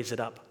will raise it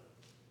up."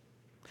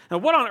 Now,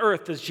 what on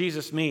earth does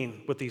Jesus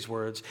mean with these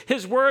words?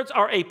 His words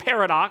are a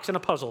paradox and a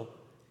puzzle.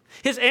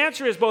 His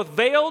answer is both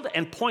veiled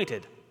and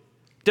pointed,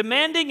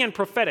 demanding and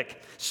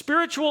prophetic,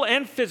 spiritual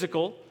and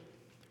physical,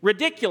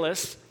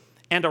 ridiculous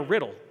and a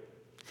riddle.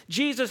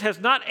 Jesus has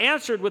not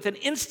answered with an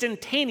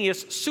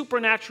instantaneous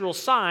supernatural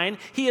sign.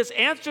 He has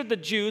answered the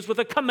Jews with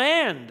a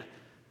command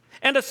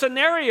and a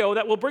scenario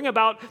that will bring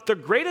about the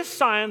greatest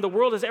sign the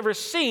world has ever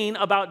seen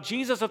about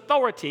Jesus'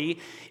 authority.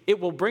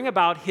 It will bring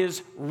about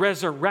his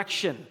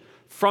resurrection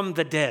from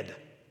the dead.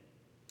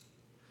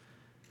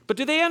 But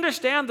do they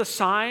understand the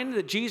sign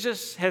that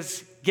Jesus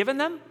has given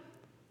them?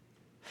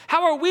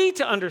 How are we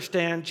to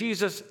understand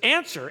Jesus'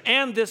 answer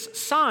and this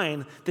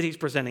sign that he's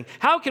presenting?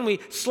 How can we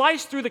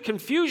slice through the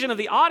confusion of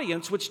the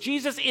audience which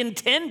Jesus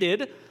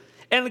intended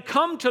and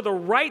come to the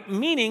right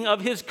meaning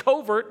of his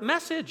covert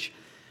message?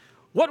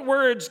 What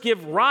words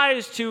give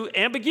rise to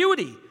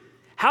ambiguity?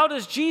 How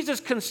does Jesus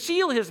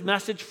conceal his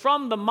message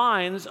from the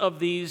minds of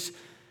these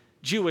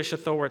Jewish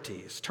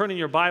authorities? Turn in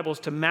your Bibles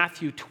to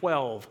Matthew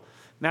 12.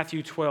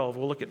 Matthew 12,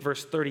 we'll look at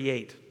verse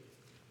 38.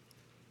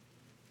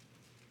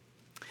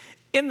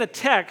 In the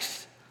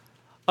text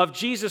of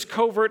Jesus'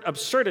 covert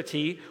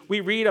absurdity,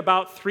 we read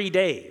about 3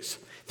 days.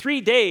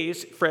 3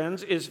 days,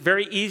 friends, is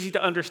very easy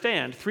to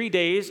understand. 3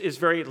 days is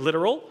very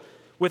literal,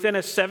 within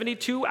a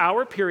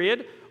 72-hour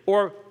period,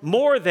 or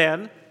more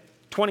than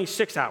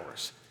 26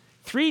 hours.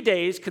 3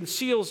 days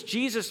conceals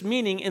Jesus'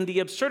 meaning in the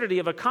absurdity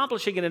of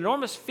accomplishing an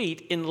enormous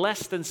feat in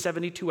less than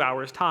 72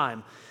 hours'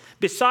 time.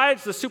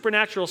 Besides the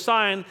supernatural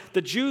sign,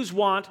 the Jews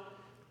want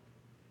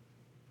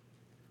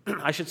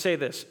I should say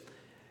this.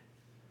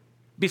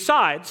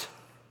 Besides,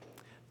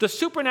 the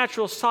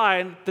supernatural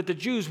sign that the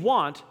Jews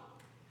want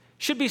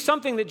should be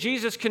something that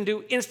Jesus can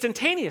do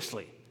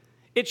instantaneously.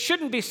 It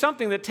shouldn't be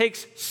something that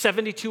takes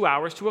 72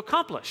 hours to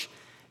accomplish.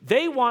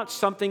 They want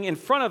something in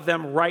front of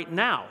them right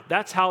now.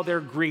 That's how their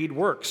greed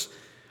works.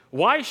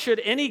 Why should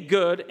any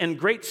good and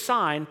great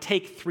sign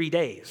take 3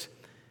 days?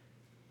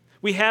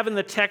 We have in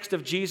the text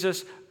of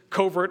Jesus'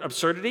 covert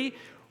absurdity,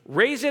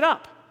 raise it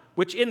up,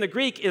 which in the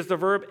Greek is the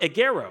verb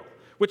egero,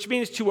 which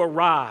means to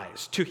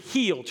arise, to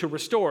heal, to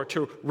restore,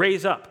 to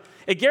raise up.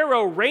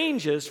 Egero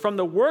ranges from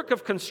the work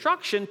of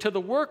construction to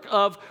the work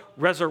of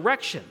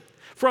resurrection,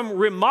 from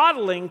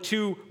remodeling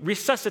to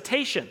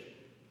resuscitation,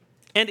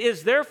 and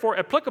is therefore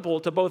applicable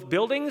to both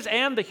buildings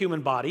and the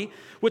human body,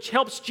 which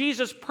helps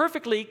Jesus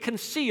perfectly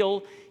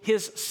conceal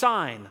his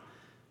sign.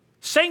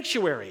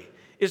 Sanctuary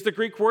is the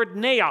Greek word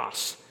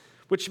naos,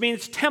 which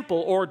means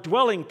temple or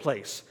dwelling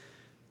place.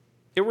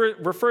 It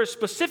refers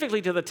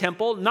specifically to the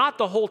temple, not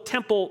the whole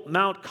Temple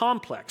Mount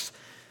complex.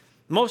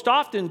 Most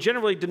often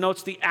generally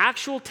denotes the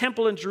actual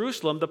temple in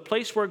Jerusalem, the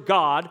place where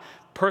God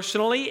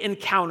personally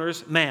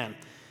encounters man.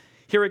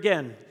 Here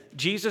again,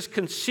 Jesus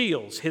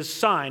conceals his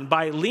sign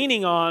by not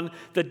leaning on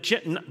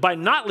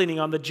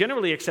the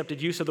generally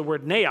accepted use of the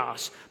word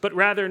naos, but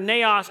rather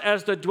naos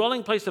as the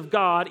dwelling place of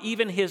God,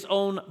 even his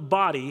own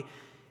body,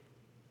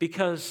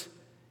 because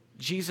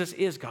Jesus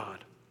is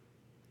God.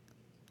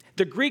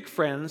 The Greek,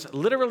 friends,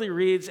 literally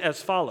reads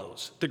as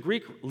follows. The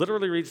Greek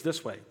literally reads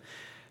this way: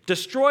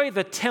 destroy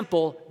the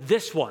temple,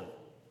 this one,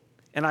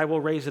 and I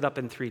will raise it up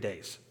in 3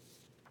 days.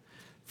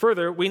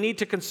 Further, we need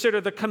to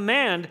consider the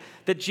command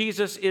that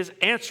Jesus is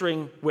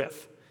answering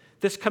with.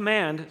 This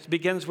command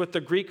begins with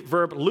the Greek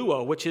verb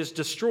luo, which is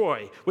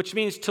destroy, which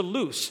means to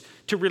loose,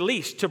 to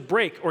release, to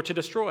break, or to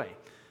destroy.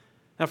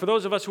 Now, for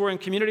those of us who are in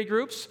community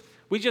groups,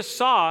 we just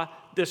saw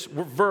this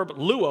verb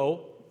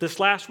luo this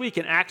last week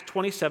in Acts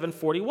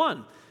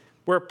 27:41,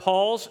 where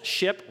Paul's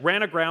ship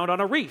ran aground on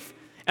a reef,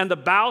 and the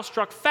bow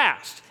struck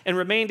fast and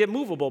remained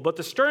immovable, but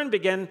the stern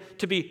began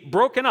to be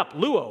broken up,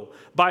 luo,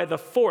 by the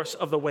force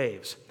of the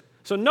waves.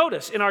 So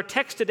notice, in our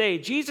text today,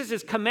 Jesus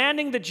is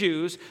commanding the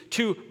Jews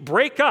to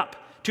break up,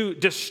 to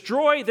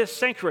destroy this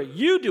sanctuary.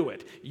 You do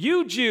it.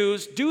 You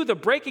Jews do the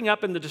breaking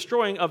up and the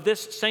destroying of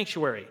this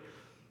sanctuary.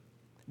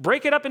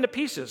 Break it up into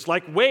pieces,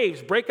 like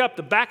waves break up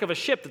the back of a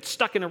ship that's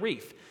stuck in a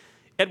reef.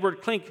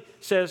 Edward Klink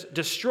says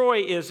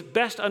destroy is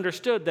best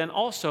understood then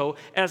also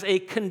as a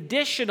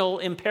conditional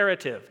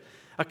imperative.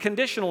 A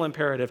conditional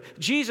imperative.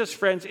 Jesus,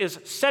 friends, is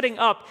setting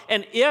up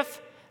an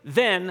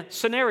if-then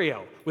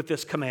scenario with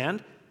this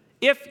command.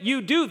 If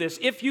you do this,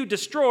 if you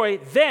destroy,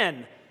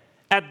 then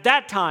at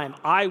that time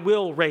I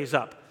will raise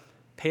up.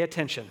 Pay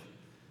attention.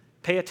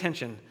 Pay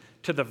attention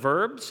to the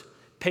verbs.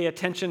 Pay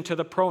attention to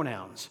the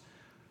pronouns.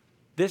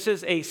 This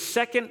is a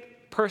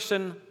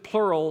second-person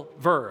plural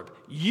verb.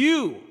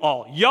 You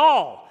all,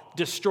 y'all,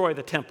 destroy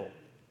the temple.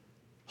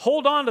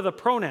 Hold on to the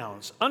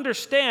pronouns.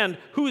 Understand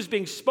who is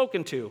being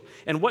spoken to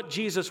and what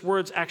Jesus'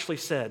 words actually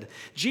said.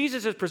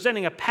 Jesus is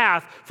presenting a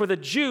path for the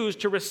Jews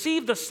to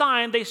receive the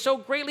sign they so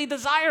greatly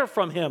desire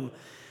from him.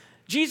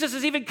 Jesus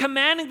is even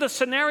commanding the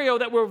scenario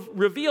that will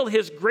reveal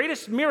his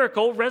greatest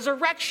miracle,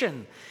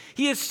 resurrection.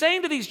 He is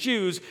saying to these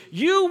Jews,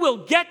 you will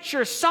get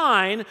your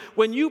sign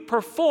when you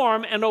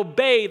perform and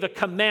obey the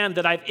command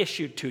that I've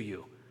issued to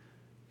you.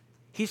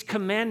 He's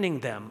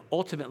commanding them,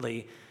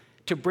 ultimately,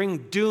 to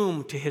bring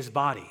doom to his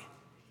body.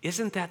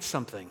 Isn't that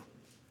something?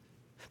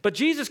 But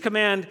Jesus'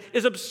 command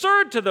is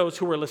absurd to those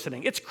who are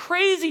listening. It's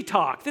crazy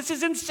talk. This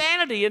is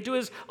insanity. And to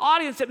his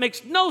audience, it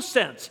makes no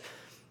sense.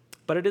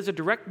 But it is a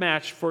direct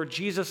match for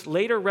Jesus'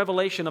 later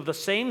revelation of the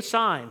same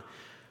sign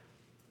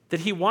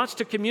that he wants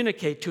to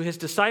communicate to his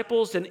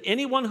disciples and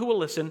anyone who will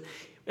listen,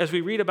 as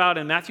we read about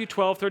in Matthew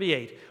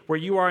 12:38, where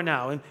you are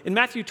now. In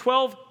Matthew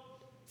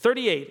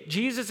 12:38,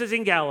 Jesus is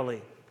in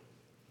Galilee,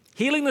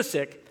 healing the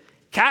sick,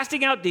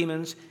 casting out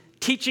demons,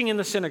 teaching in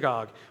the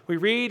synagogue. We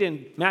read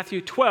in Matthew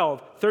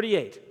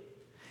 12:38.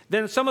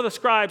 Then some of the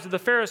scribes and the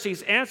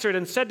Pharisees answered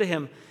and said to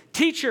him,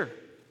 Teacher,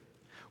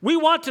 we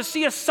want to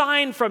see a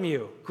sign from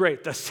you.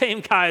 Great, the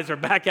same guys are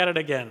back at it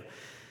again.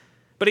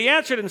 But he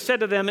answered and said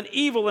to them, An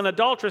evil and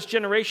adulterous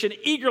generation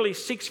eagerly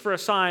seeks for a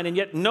sign, and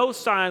yet no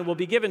sign will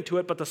be given to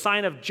it but the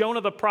sign of Jonah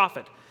the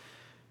prophet.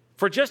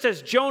 For just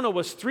as Jonah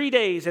was 3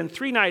 days and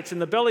 3 nights in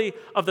the belly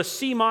of the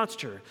sea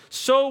monster,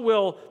 so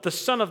will the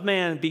Son of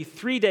Man be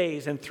 3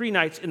 days and 3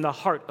 nights in the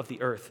heart of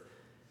the earth.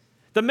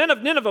 The men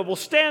of Nineveh will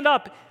stand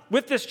up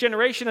with this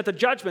generation at the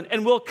judgment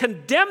and will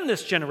condemn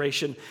this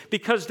generation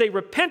because they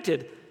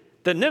repented,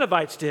 the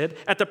Ninevites did,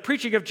 at the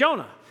preaching of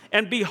Jonah.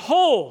 And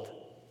behold,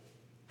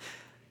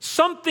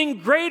 something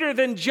greater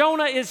than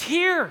Jonah is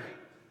here.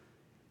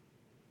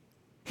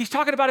 He's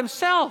talking about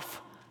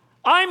himself.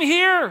 I'm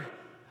here.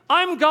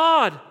 I'm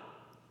God.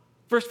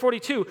 Verse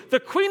 42, the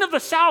queen of the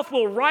south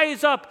will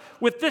rise up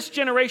with this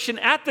generation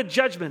at the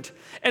judgment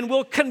and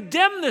will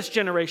condemn this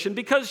generation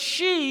because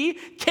she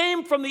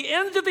came from the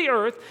ends of the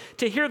earth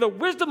to hear the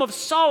wisdom of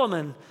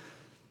Solomon.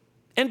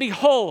 And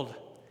behold,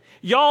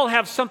 y'all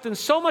have something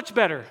so much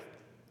better.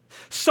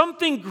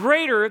 Something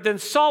greater than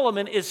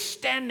Solomon is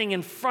standing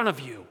in front of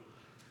you,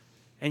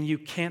 and you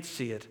can't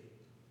see it.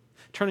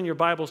 Turn in your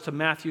Bibles to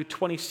Matthew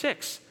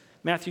 26.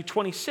 Matthew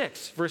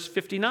 26, verse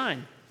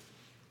 59.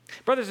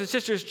 Brothers and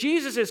sisters,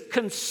 Jesus is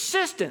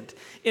consistent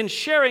in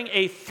sharing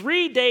a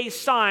 3-day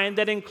sign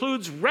that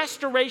includes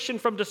restoration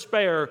from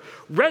despair,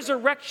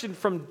 resurrection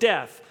from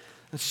death.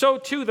 And so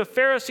too the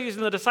Pharisees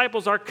and the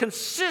disciples are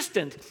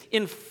consistent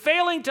in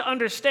failing to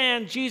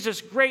understand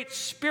Jesus' great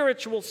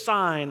spiritual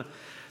sign.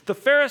 The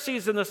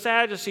Pharisees and the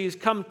Sadducees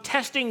come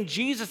testing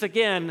Jesus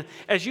again,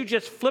 as you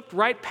just flipped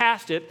right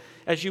past it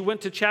as you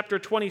went to chapter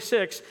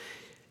 26.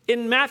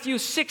 In Matthew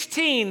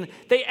 16,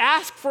 they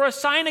ask for a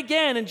sign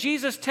again, and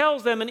Jesus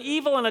tells them, an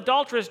evil and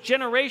adulterous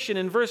generation,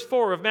 in verse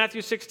 4 of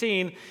Matthew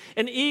 16,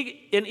 an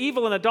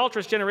evil and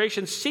adulterous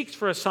generation seeks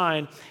for a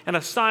sign, and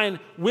a sign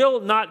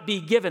will not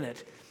be given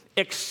it,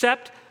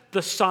 except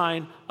the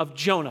sign of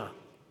Jonah.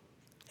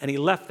 And he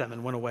left them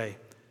and went away.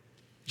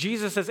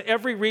 Jesus has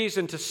every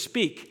reason to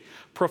speak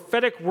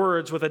prophetic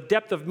words with a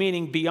depth of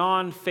meaning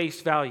beyond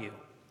face value.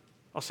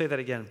 I'll say that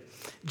again.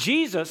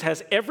 Jesus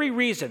has every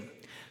reason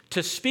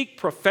to speak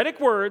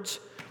prophetic words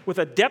with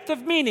a depth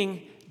of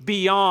meaning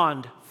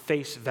beyond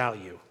face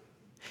value.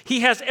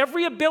 He has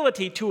every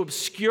ability to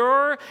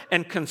obscure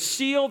and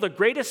conceal the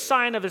greatest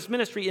sign of his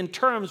ministry in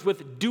terms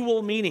with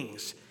dual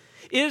meanings.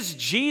 Is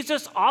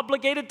Jesus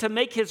obligated to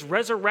make his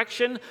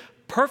resurrection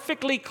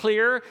perfectly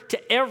clear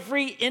to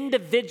every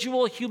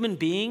individual human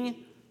being?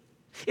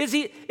 Is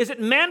it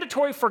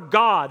mandatory for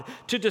God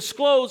to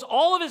disclose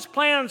all of his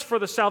plans for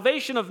the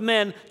salvation of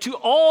men to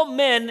all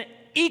men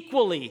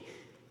equally?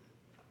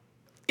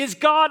 Is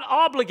God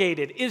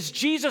obligated? Is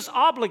Jesus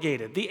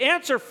obligated? The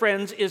answer,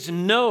 friends, is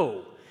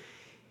no.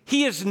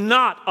 He is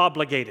not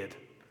obligated.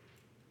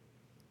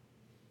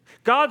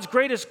 God's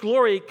greatest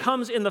glory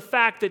comes in the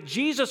fact that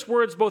Jesus'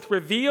 words both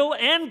reveal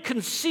and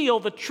conceal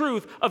the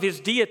truth of his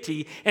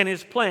deity and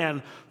his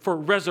plan for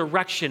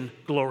resurrection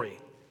glory.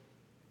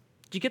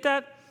 Do you get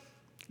that?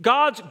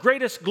 God's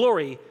greatest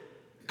glory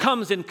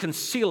comes in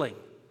concealing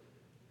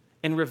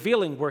and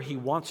revealing where he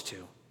wants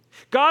to.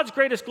 God's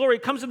greatest glory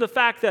comes in the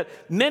fact that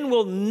men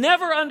will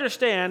never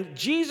understand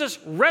Jesus'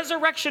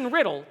 resurrection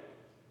riddle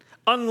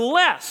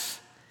unless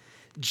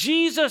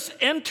Jesus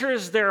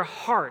enters their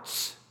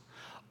hearts,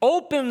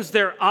 opens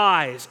their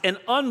eyes, and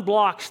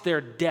unblocks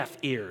their deaf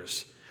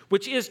ears,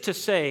 which is to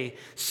say,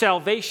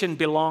 salvation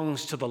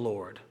belongs to the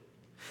Lord.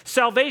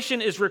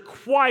 Salvation is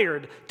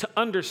required to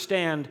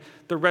understand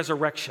the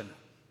resurrection.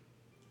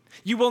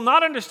 You will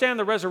not understand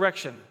the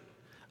resurrection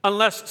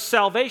unless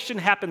salvation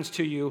happens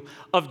to you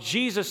of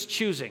Jesus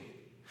choosing.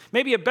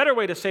 Maybe a better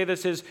way to say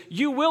this is,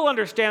 you will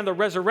understand the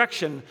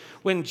resurrection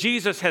when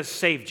Jesus has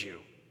saved you.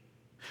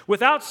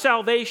 Without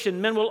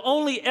salvation, men will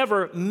only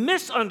ever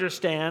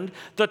misunderstand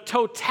the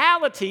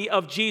totality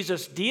of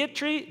Jesus'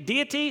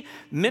 deity,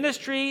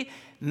 ministry,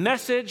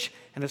 message,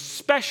 and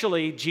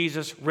especially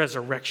Jesus'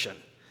 resurrection.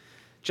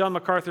 John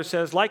MacArthur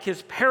says, like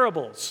his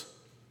parables,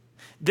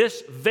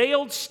 this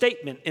veiled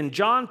statement in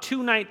John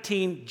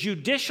 2:19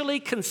 judicially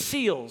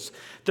conceals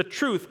the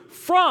truth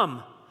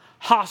from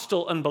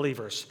hostile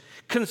unbelievers.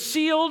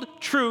 Concealed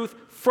truth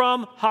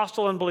from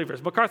hostile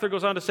unbelievers. MacArthur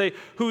goes on to say,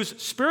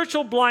 whose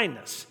spiritual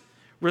blindness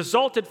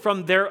resulted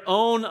from their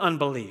own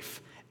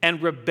unbelief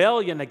and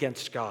rebellion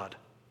against God.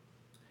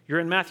 You're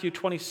in Matthew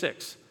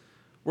 26.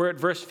 We're at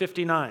verse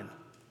 59,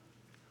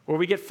 where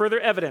we get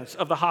further evidence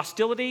of the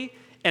hostility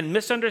and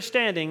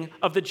misunderstanding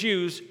of the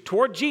Jews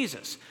toward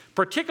Jesus,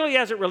 particularly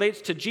as it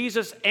relates to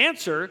Jesus'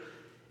 answer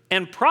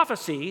and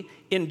prophecy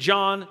in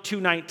John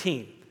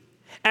 2:19.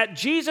 At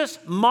Jesus'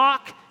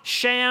 mock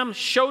sham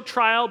show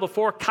trial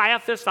before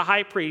Caiaphas the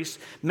high priest,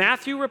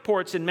 Matthew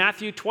reports in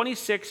Matthew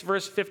 26,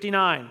 verse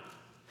 59,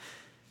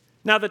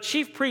 now the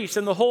chief priests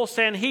and the whole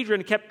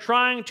Sanhedrin kept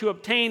trying to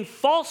obtain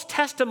false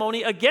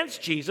testimony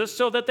against Jesus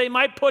so that they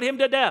might put him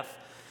to death.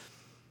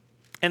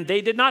 And they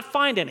did not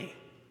find any,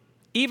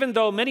 even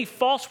though many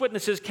false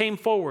witnesses came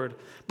forward.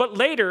 But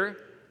later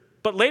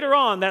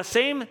on that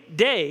same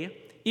day,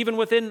 even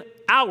within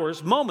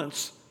hours,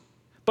 moments,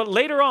 but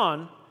later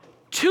on,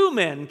 2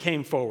 men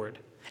came forward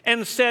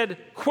and said,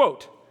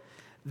 quote,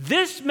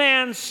 this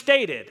man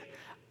stated,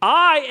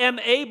 I am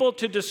able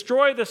to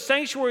destroy the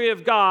sanctuary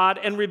of God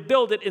and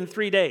rebuild it in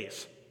 3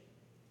 days.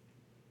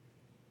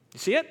 You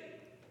see it?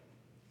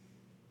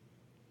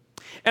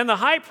 And the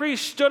high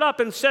priest stood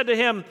up and said to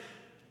him,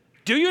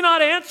 do you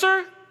not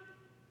answer?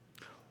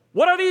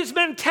 What are these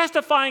men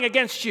testifying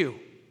against you?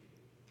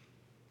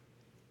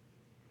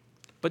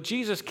 But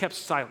Jesus kept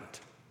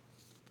silent.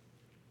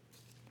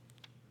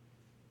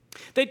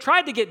 They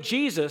tried to get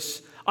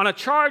Jesus on a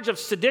charge of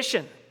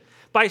sedition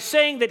by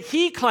saying that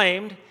he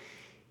claimed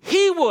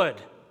he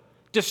would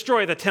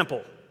destroy the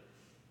temple.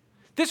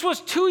 This was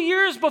 2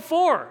 years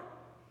before.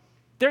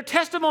 Their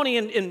testimony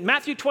in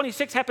Matthew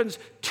 26 happens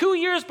 2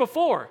 years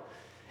before.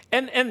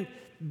 And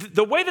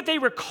the way that they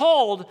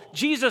recalled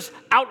Jesus'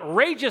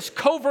 outrageous,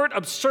 covert,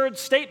 absurd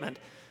statement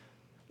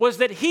was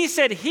that he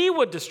said he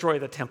would destroy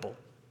the temple.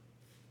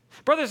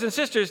 Brothers and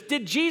sisters,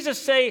 did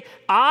Jesus say,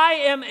 I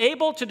am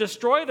able to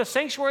destroy the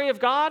sanctuary of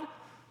God?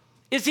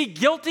 Is he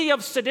guilty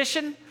of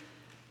sedition?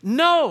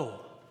 No.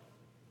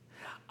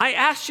 I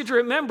asked you to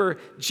remember,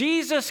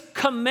 Jesus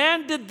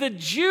commanded the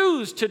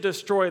Jews to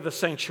destroy the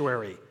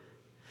sanctuary.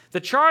 The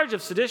charge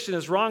of sedition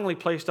is wrongly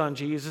placed on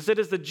Jesus. It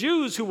is the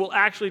Jews who will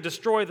actually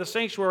destroy the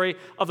sanctuary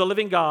of the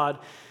living God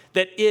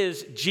that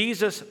is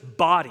Jesus'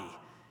 body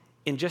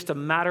in just a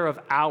matter of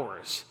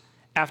hours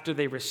after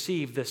they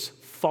receive this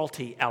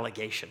faulty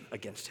allegation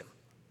against him.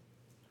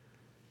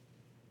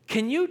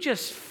 Can you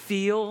just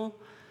feel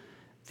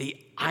the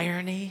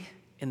irony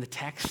in the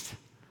text?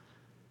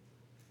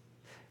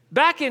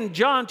 Back in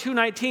John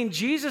 2:19,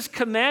 Jesus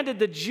commanded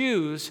the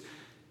Jews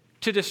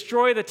to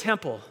destroy the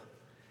temple,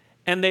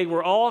 and they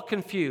were all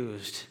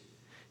confused.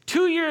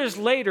 2 years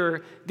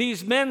later,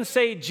 these men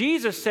say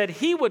Jesus said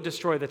he would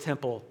destroy the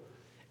temple,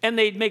 and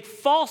they'd make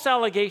false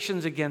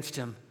allegations against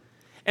him.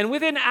 And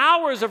within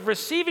hours of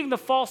receiving the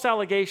false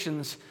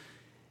allegations,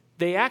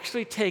 they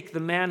actually take the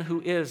man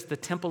who is the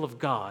temple of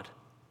God,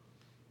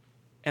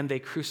 and they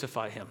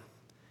crucify him,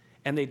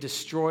 and they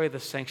destroy the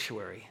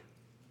sanctuary.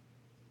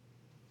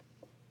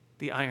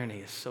 The irony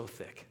is so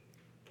thick.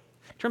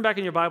 Turn back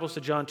in your Bibles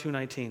to John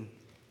 2:19.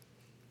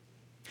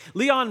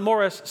 Leon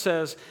Morris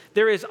says,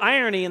 there is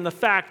irony in the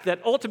fact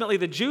that ultimately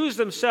the Jews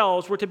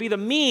themselves were to be the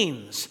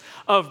means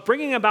of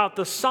bringing about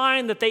the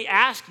sign that they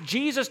asked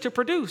Jesus to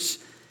produce,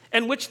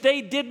 and which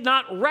they did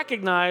not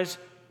recognize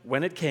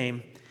when it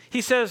came.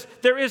 He says,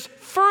 there is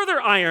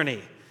further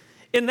irony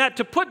in that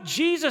to put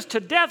Jesus to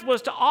death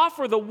was to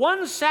offer the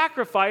one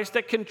sacrifice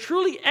that can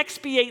truly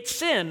expiate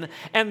sin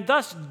and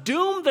thus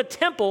doom the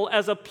temple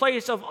as a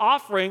place of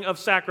offering of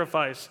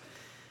sacrifice.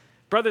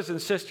 Brothers and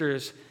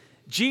sisters,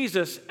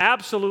 Jesus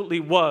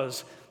absolutely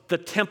was the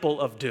temple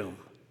of doom.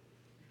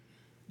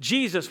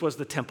 Jesus was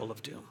the temple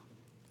of doom.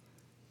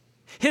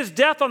 His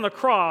death on the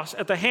cross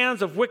at the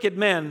hands of wicked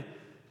men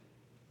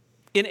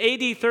in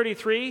AD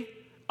 33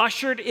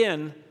 ushered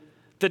in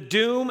the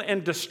doom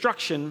and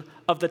destruction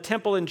of the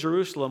temple in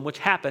Jerusalem, which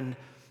happened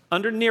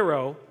under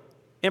Nero,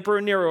 Emperor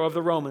Nero of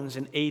the Romans,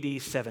 in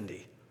AD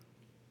 70.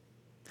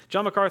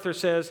 John MacArthur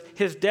says,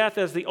 his death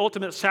as the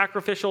ultimate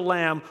sacrificial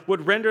lamb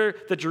would render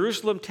the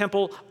Jerusalem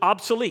temple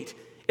obsolete.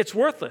 It's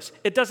worthless.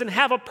 It doesn't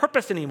have a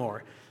purpose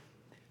anymore.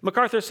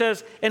 MacArthur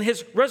says, and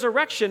his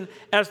resurrection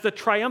as the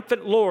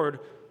triumphant Lord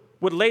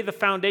would lay the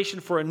foundation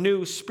for a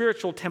new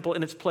spiritual temple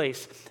in its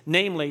place,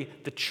 namely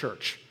the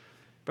church.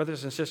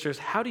 Brothers and sisters,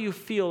 how do you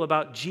feel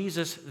about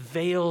Jesus'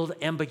 veiled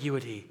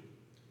ambiguity?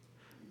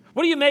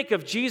 What do you make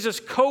of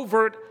Jesus'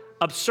 covert,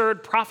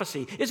 absurd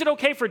prophecy? Is it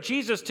okay for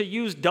Jesus to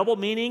use double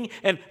meaning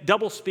and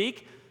double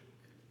speak,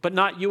 but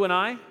not you and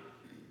I?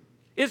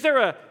 Is there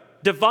a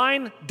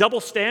divine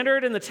double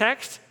standard in the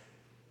text?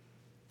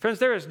 Friends,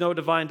 there is no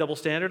divine double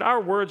standard.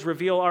 Our words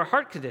reveal our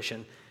heart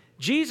condition.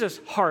 Jesus'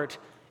 heart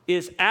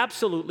is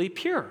absolutely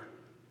pure.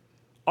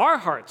 Our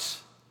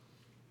hearts,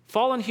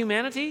 fallen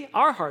humanity,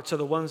 our hearts are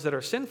the ones that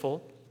are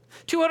sinful.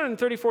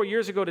 234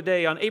 years ago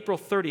today, on April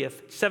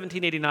 30th,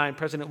 1789,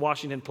 President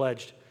Washington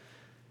pledged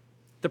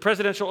the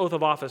presidential oath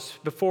of office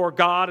before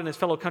God and his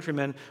fellow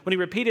countrymen. When he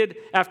repeated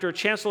after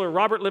Chancellor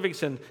Robert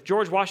Livingston,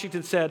 George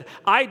Washington said,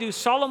 I do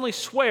solemnly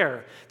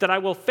swear that I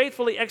will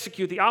faithfully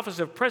execute the office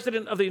of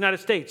President of the United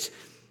States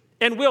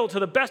and will, to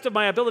the best of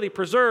my ability,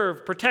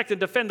 preserve, protect, and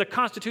defend the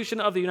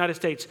Constitution of the United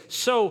States.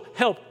 So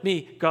help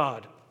me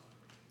God.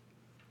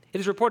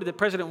 It is reported that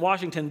President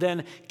Washington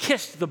then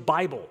kissed the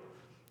Bible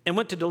and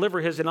went to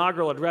deliver his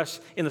inaugural address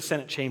in the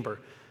Senate chamber.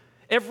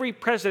 Every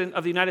president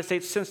of the United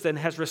States since then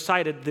has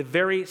recited the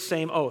very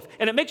same oath.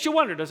 And it makes you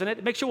wonder, doesn't it?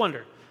 It makes you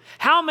wonder.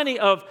 How many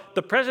of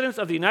the presidents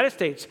of the United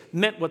States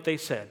meant what they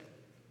said?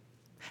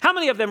 How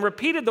many of them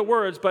repeated the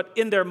words, but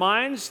in their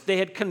minds they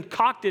had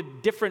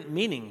concocted different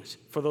meanings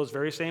for those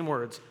very same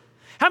words?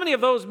 How many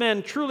of those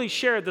men truly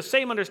shared the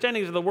same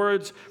understandings of the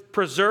words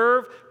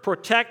preserve,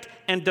 protect,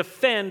 and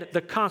defend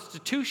the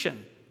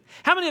Constitution?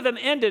 How many of them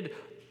ended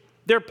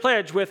their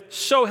pledge with,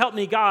 so help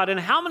me God? And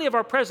how many of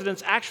our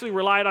presidents actually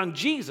relied on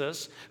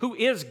Jesus, who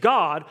is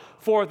God,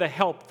 for the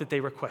help that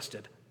they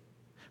requested?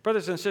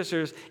 Brothers and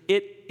sisters,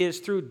 it is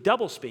through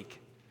doublespeak,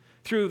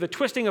 through the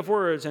twisting of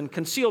words and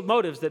concealed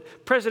motives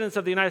that presidents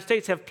of the United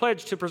States have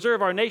pledged to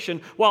preserve our nation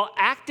while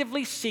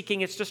actively seeking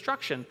its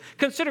destruction.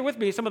 Consider with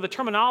me some of the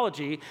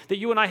terminology that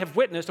you and I have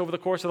witnessed over the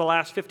course of the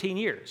last 15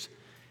 years.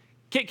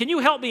 Can you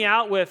help me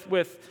out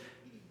with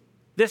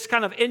this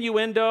kind of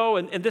innuendo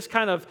and this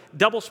kind of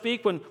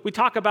doublespeak when we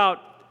talk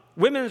about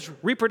women's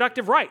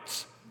reproductive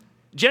rights,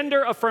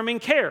 gender-affirming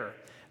care,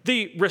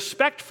 the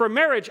Respect for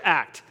Marriage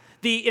Act,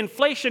 the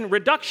Inflation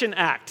Reduction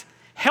Act,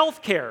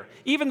 health care,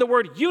 even the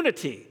word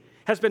unity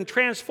has been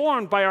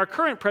transformed by our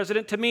current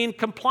president to mean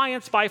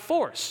compliance by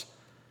force.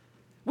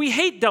 We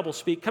hate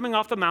doublespeak coming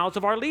off the mouths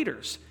of our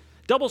leaders.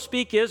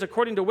 Doublespeak is,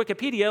 according to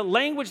Wikipedia,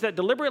 language that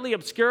deliberately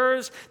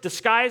obscures,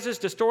 disguises,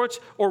 distorts,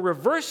 or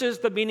reverses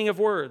the meaning of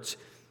words.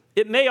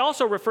 It may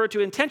also refer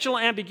to intentional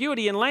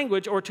ambiguity in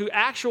language or to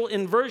actual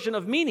inversion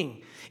of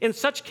meaning. In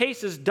such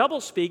cases,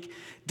 doublespeak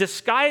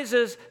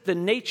disguises the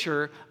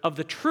nature of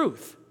the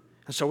truth.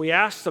 And so we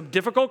ask some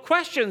difficult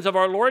questions of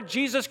our Lord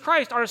Jesus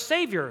Christ, our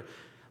Savior.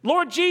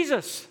 Lord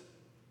Jesus,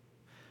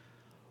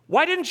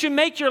 why didn't you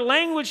make your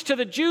language to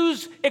the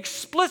Jews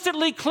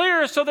explicitly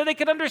clear so that they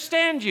could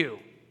understand you?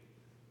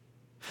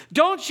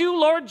 Don't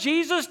you, Lord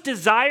Jesus,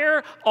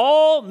 desire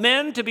all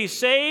men to be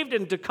saved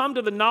and to come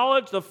to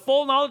the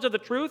full knowledge of the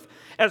truth,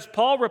 as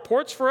Paul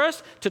reports for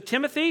us to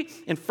Timothy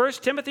in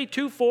 1 Timothy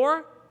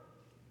 2:4?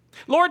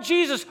 Lord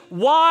Jesus,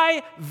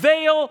 why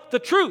veil the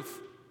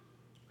truth?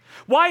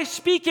 Why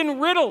speak in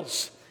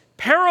riddles,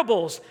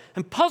 parables,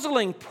 and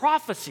puzzling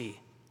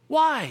prophecy?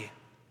 Why?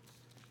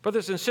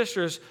 Brothers and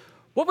sisters,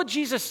 what would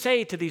Jesus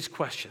say to these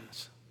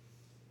questions?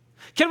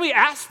 Can we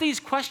ask these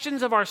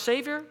questions of our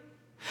Savior?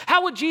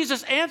 How would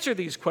Jesus answer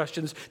these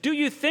questions? Do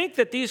you think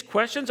that these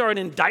questions are an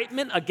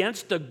indictment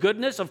against the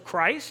goodness of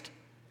Christ?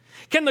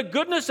 Can the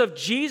goodness of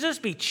Jesus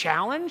be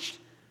challenged?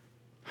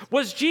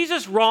 Was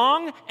Jesus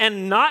wrong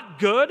and not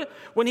good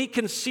when he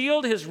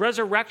concealed his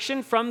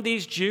resurrection from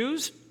these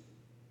Jews?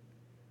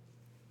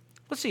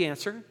 What's the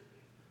answer?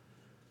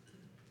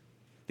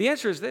 The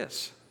answer is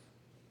this: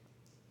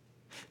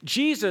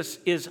 Jesus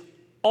is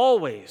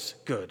always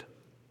good.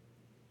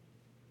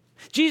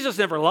 Jesus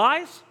never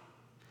lies,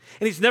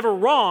 and he's never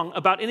wrong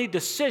about any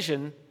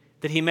decision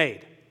that he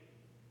made.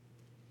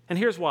 And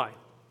here's why.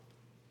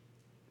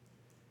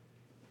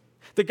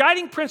 The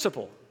guiding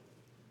principle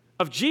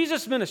of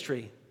Jesus'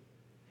 ministry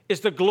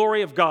is the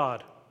glory of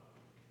God.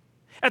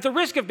 At the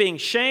risk of being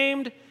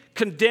shamed,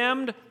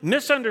 condemned,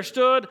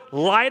 misunderstood,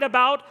 lied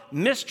about,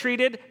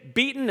 mistreated,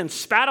 beaten, and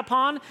spat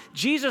upon,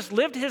 Jesus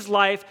lived his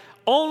life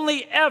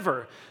only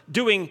ever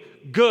doing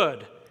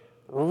good,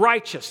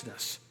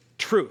 righteousness,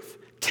 truth,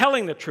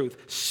 telling the truth,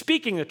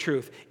 speaking the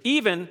truth,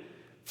 even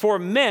for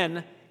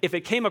men, if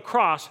it came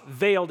across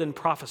veiled in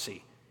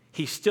prophecy,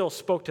 he still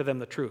spoke to them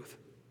the truth.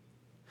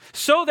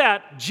 So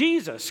that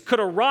Jesus could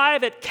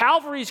arrive at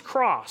Calvary's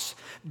cross,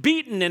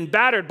 beaten and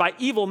battered by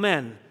evil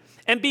men,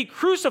 and be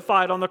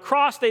crucified on the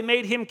cross they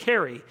made him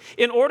carry,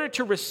 in order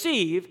to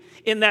receive,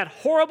 in that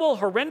horrible,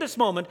 horrendous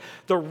moment,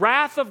 the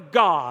wrath of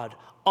God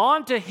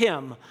onto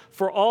him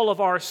for all of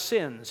our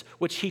sins,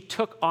 which he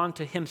took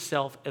onto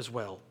himself as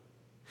well.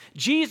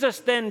 Jesus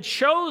then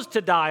chose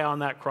to die on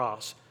that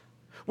cross,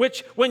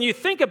 which, when you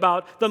think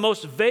about the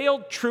most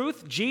veiled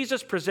truth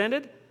Jesus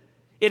presented,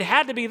 it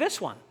had to be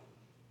this one,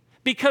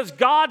 because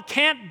God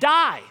can't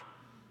die.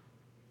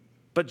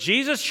 But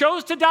Jesus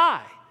chose to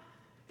die,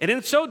 and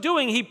in so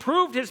doing, he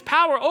proved his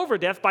power over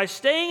death by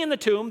staying in the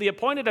tomb, the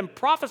appointed and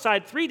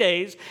prophesied 3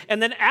 days,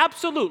 and then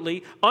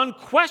absolutely,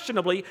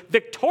 unquestionably,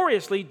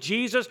 victoriously,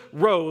 Jesus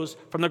rose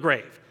from the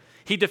grave.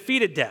 He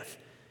defeated death.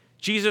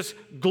 Jesus'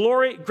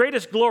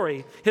 greatest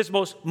glory, his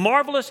most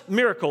marvelous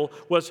miracle,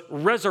 was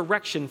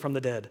resurrection from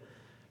the dead.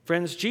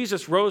 Friends,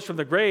 Jesus rose from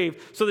the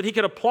grave so that he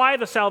could apply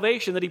the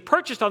salvation that he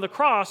purchased on the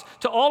cross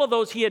to all of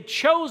those he had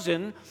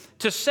chosen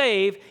to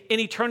save in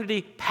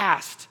eternity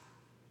past.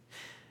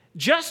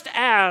 Just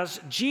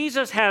as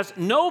Jesus has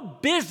no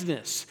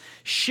business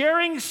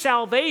sharing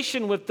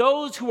salvation with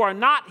those who are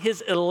not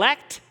his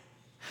elect,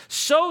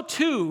 so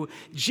too,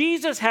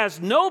 Jesus has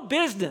no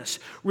business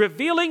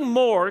revealing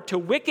more to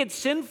wicked,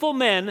 sinful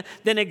men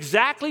than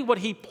exactly what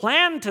he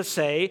planned to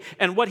say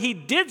and what he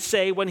did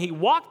say when he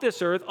walked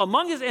this earth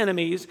among his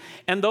enemies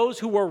and those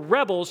who were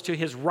rebels to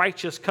his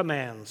righteous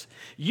commands.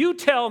 You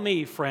tell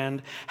me,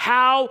 friend,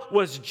 how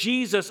was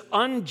Jesus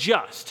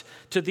unjust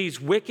to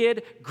these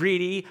wicked,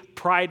 greedy,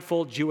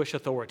 prideful Jewish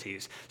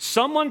authorities?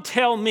 Someone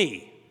tell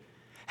me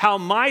how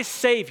my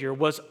Savior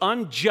was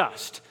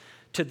unjust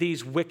to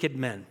these wicked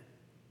men.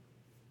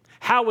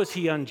 How was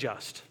he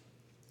unjust?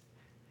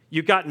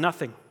 You got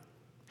nothing.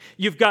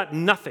 You've got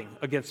nothing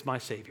against my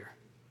Savior.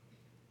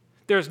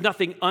 There's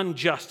nothing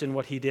unjust in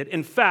what he did.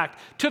 In fact,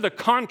 to the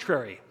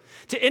contrary,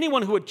 to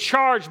anyone who would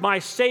charge my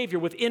Savior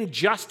with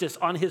injustice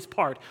on his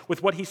part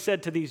with what he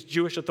said to these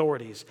Jewish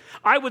authorities,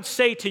 I would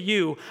say to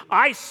you,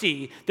 I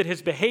see that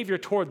his behavior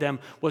toward them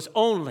was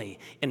only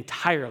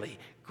entirely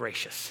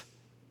gracious.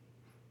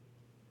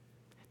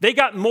 They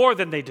got more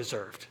than they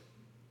deserved.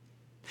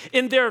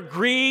 In their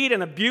greed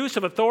and abuse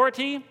of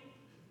authority,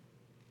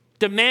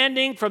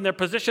 demanding from their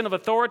position of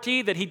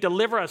authority that he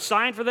deliver a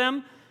sign for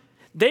them,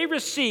 they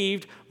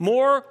received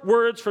more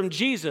words from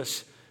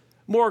Jesus,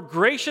 more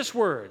gracious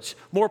words,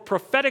 more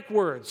prophetic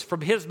words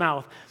from his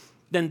mouth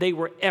than they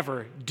were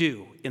ever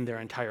due in their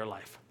entire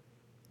life.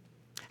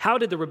 How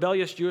did the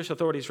rebellious Jewish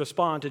authorities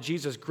respond to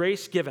Jesus'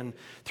 grace given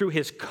through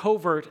his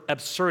covert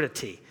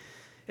absurdity?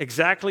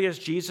 Exactly as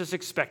Jesus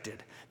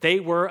expected. They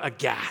were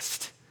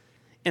aghast,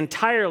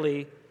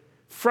 entirely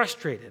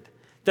frustrated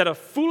that a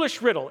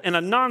foolish riddle and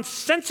a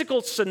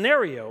nonsensical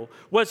scenario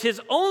was his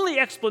only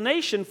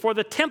explanation for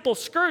the temple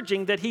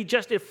scourging that he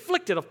just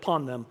inflicted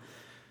upon them,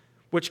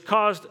 which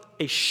caused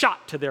a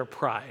shot to their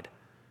pride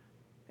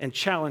and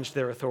challenged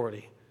their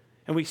authority.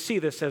 And we see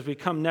this as we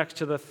come next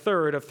to the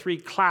third of 3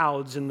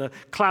 clouds in the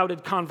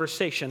clouded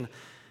conversation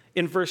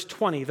in verse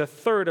 20. The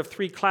third of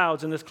three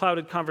clouds in this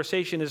clouded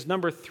conversation is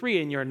number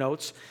 3 in your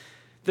notes.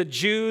 The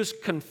Jews'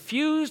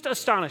 confused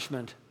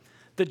astonishment.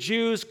 The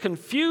Jews'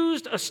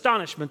 confused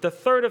astonishment. The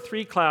third of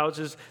three clouds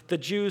is the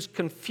Jews'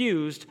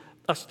 confused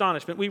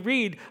astonishment. We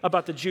read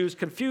about the Jews'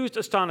 confused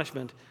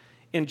astonishment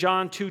in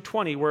John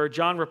 2:20, where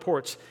John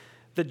reports,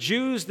 the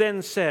Jews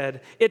then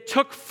said, "It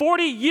took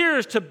 40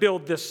 years to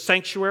build this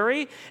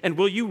sanctuary, and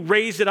will you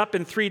raise it up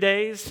in 3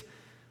 days?"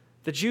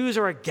 The Jews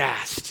are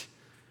aghast.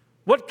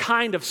 What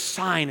kind of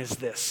sign is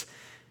this?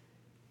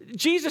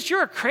 Jesus,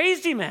 you're a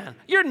crazy man.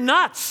 You're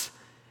nuts.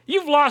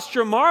 You've lost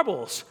your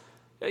marbles.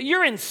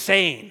 You're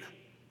insane.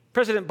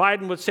 President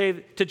Biden would say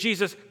to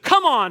Jesus,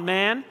 "Come on,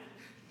 man."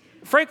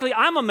 Frankly,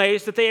 I'm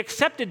amazed that they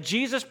accepted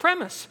Jesus'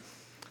 premise.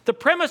 The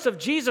premise of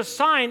Jesus'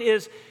 sign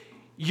is,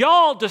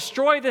 y'all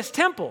destroy this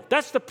temple.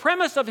 That's the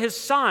premise of his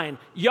sign.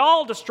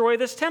 Y'all destroy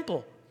this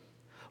temple.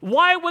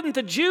 Why wouldn't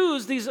the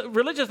Jews, these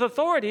religious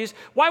authorities,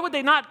 why would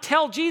they not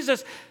tell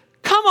Jesus,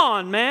 "Come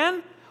on,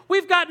 man,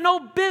 we've got no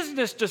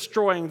business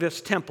destroying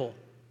this temple"?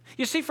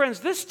 You see,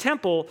 friends, this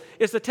temple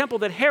is the temple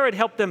that Herod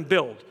helped them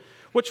build,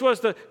 which was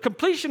the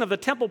completion of the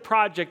temple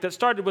project that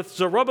started with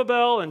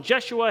Zerubbabel and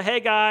Jeshua,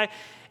 Haggai,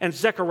 and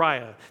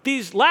Zechariah.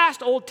 These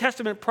last Old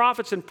Testament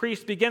prophets and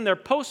priests began their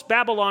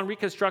post-Babylon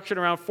reconstruction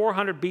around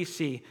 400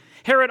 BC.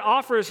 Herod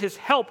offers his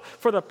help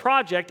for the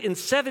project in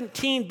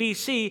 17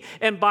 BC,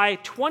 and by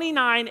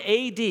 29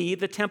 AD,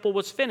 the temple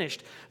was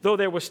finished, though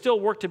there was still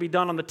work to be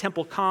done on the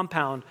temple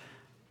compound.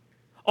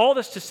 All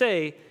this to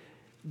say,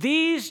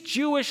 these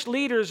Jewish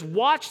leaders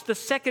watched the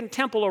second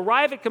temple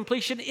arrive at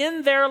completion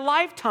in their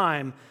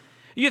lifetime.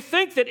 You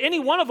think that any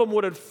one of them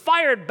would have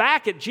fired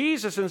back at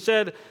Jesus and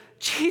said,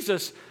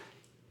 "Jesus,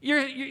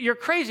 you're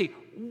crazy.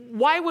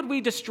 Why would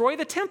we destroy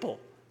the temple?"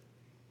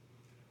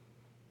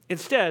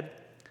 Instead,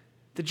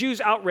 the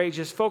Jews' outrage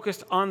is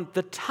focused on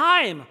the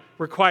time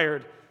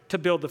required to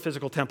build the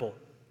physical temple.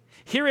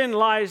 Herein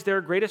lies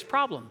their greatest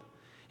problem.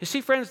 You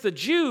see, friends, the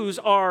Jews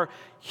are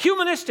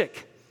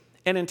humanistic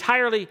and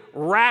entirely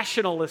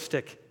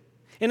rationalistic.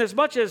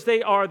 Inasmuch as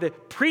they are the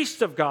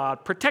priests of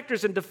God,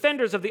 protectors and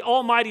defenders of the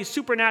almighty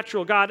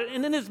supernatural God,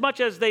 and inasmuch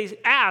as they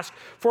ask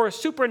for a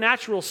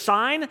supernatural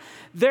sign,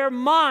 their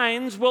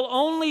minds will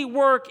only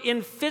work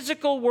in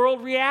physical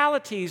world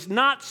realities,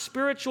 not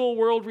spiritual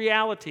world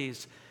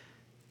realities.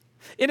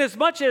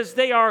 Inasmuch as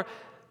they are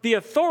the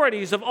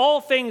authorities of all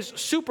things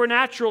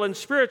supernatural and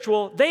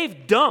spiritual,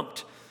 they've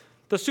dumped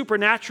the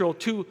supernatural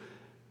to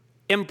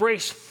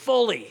embrace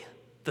fully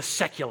the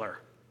secular.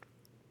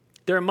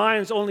 Their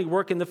minds only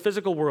work in the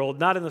physical world,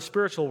 not in the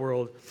spiritual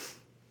world.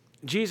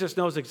 Jesus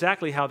knows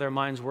exactly how their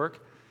minds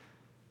work.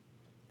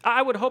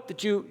 I would hope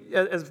that you,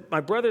 as my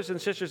brothers and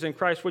sisters in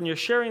Christ, when you're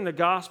sharing the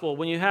gospel,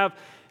 when you have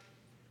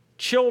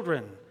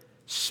children,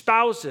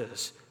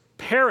 spouses,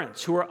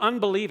 parents who are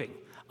unbelieving,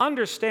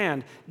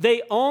 understand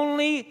they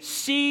only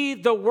see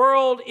the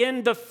world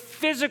in the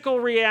physical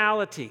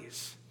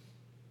realities.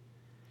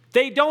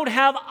 They don't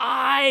have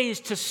eyes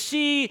to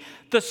see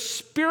the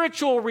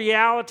spiritual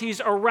realities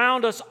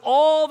around us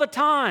all the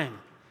time.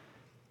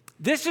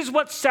 This is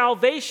what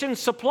salvation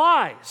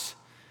supplies.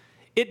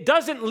 It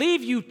doesn't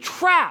leave you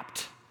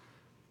trapped,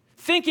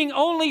 thinking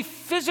only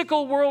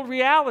physical world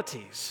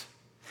realities.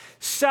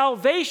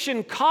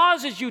 Salvation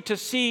causes you to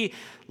see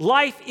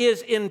life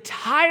is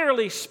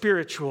entirely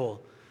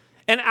spiritual.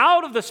 And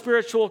out of the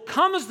spiritual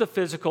comes the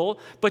physical,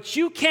 but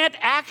you can't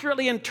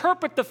accurately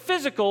interpret the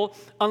physical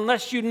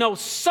unless you know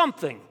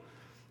something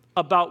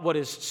about what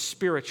is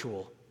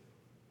spiritual.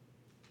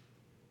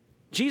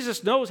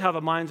 Jesus knows how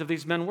the minds of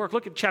these men work.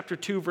 Look at chapter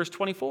 2, verse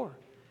 24,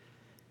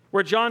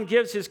 where John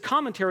gives his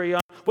commentary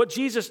on what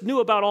Jesus knew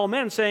about all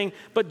men, saying,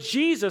 "But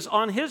Jesus,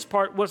 on his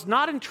part, was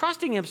not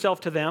entrusting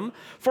himself to them,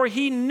 for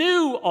he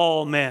knew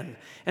all men.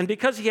 And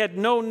because he had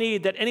no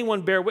need that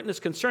anyone bear witness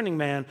concerning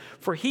man,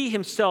 for he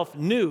himself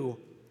knew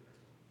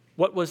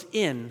what was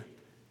in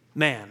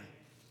man."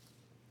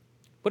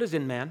 What is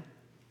in man?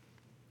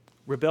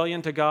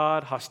 Rebellion to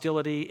God,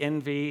 hostility,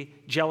 envy,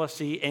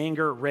 jealousy,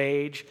 anger,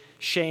 rage,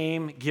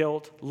 shame,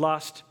 guilt,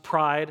 lust,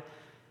 pride.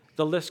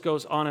 The list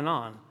goes on and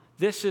on.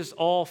 This is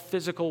all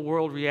physical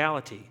world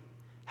reality.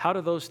 How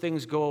do those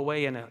things go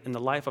away in the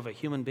life of a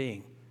human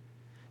being?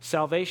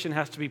 Salvation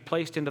has to be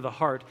placed into the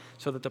heart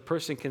so that the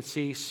person can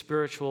see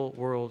spiritual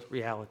world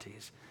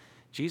realities.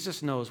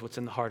 Jesus knows what's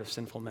in the heart of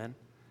sinful men,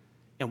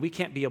 and we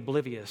can't be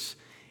oblivious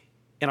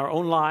in our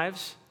own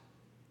lives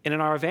and in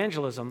our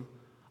evangelism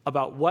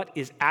about what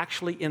is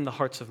actually in the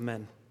hearts of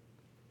men.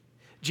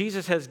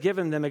 Jesus has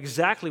given them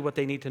exactly what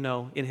they need to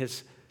know in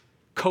his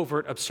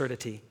covert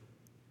absurdity,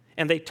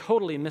 and they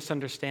totally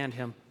misunderstand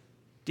him.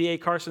 D.A.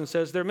 Carson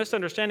says their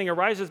misunderstanding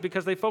arises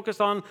because they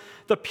focus on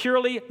the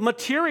purely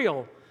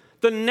material,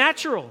 the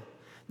natural.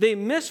 They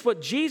miss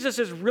what Jesus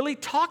is really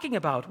talking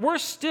about. We're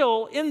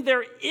still in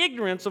their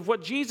ignorance of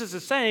what Jesus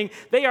is saying.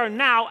 They are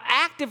now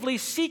actively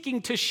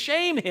seeking to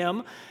shame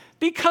him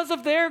because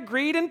of their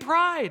greed and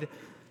pride.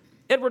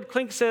 Edward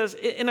Klink says,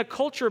 in a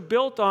culture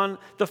built on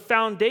the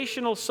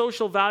foundational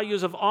social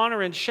values of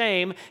honor and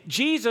shame,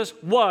 Jesus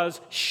was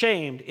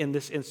shamed in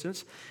this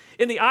instance.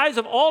 In the eyes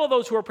of all of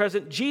those who were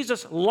present,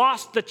 Jesus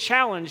lost the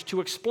challenge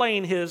to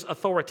explain his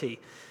authority.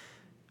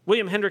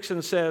 William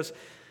Hendrickson says,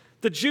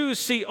 the Jews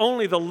see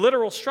only the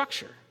literal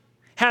structure.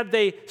 Had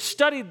they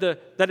studied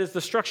that is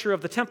the structure of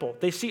the temple,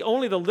 they see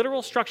only the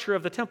literal structure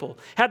of the temple.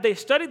 Had they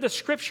studied the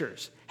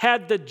scriptures,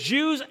 had the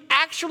Jews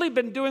actually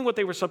been doing what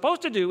they were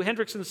supposed to do,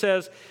 Hendrickson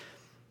says,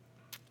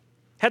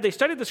 had they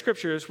studied the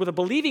scriptures with a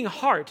believing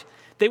heart,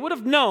 they would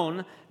have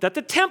known that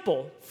the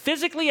temple,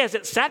 physically as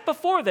it sat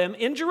before them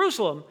in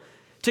Jerusalem,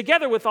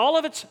 together with all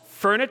of its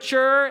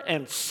furniture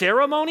and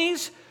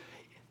ceremonies,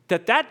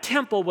 that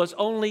temple was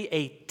only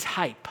a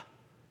type,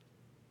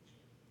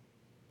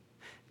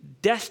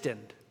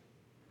 destined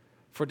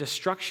for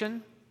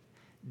destruction,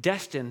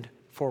 destined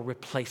for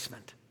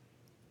replacement.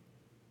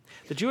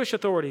 The Jewish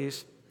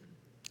authorities,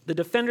 the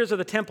defenders of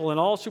the temple and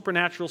all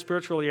supernatural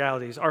spiritual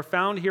realities, are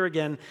found here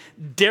again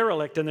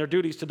derelict in their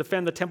duties to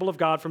defend the temple of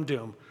God from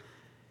doom.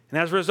 And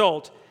as a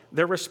result,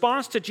 their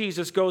response to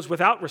Jesus goes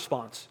without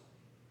response.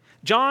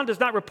 John does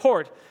not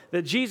report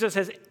that Jesus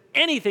has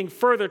anything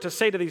further to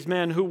say to these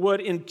men who would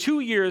in 2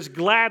 years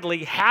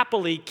gladly,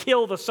 happily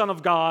kill the Son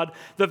of God,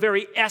 the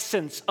very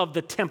essence of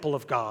the temple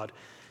of God.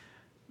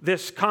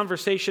 This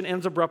conversation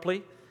ends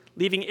abruptly,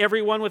 leaving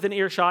everyone within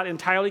earshot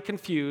entirely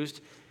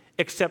confused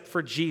except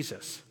for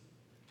Jesus.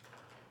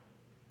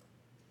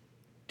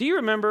 Do you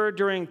remember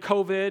during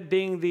COVID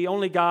being the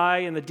only guy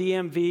in the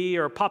DMV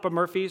or Papa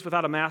Murphy's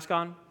without a mask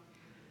on?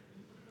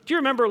 Do you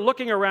remember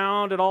looking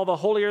around at all the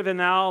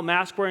holier-than-thou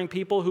mask-wearing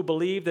people who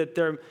believed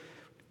that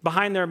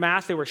behind their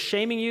mask they were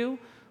shaming you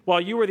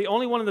while you were the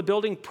only one in the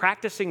building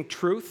practicing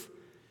truth?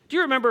 Do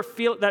you remember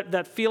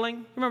that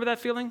feeling? Remember that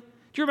feeling?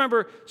 Do you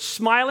remember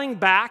smiling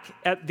back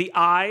at the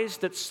eyes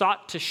that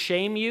sought to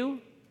shame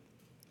you?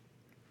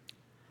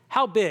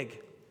 How big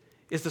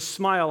is the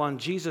smile on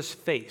Jesus'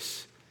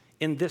 face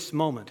in this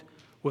moment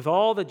with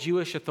all the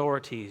Jewish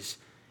authorities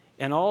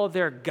and all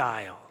their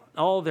guile,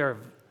 all their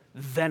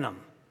venom,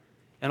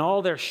 and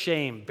all their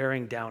shame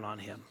bearing down on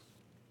him?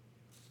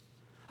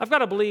 I've got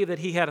to believe that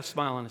he had a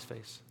smile on his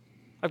face.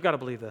 I've got to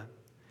believe that.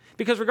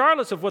 Because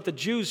regardless of what the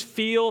Jews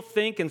feel,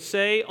 think, and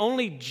say,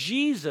 only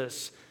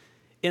Jesus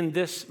in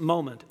this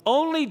moment,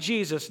 only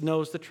Jesus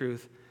knows the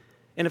truth.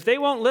 And if they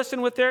won't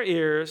listen with their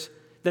ears,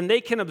 then they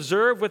can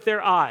observe with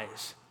their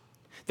eyes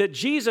that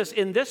Jesus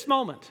in this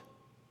moment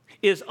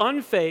is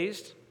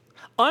unfazed,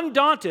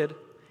 undaunted,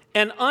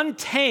 and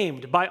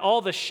untamed by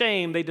all the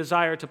shame they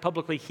desire to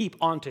publicly heap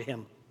onto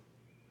him.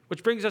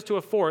 Which brings us to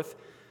a fourth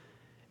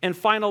and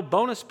final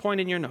bonus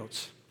point in your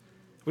notes.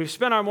 We've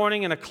spent our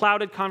morning in a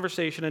clouded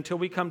conversation until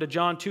we come to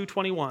John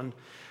 2:21,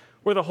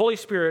 where the Holy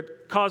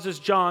Spirit causes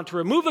John to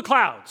remove the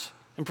clouds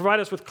and provide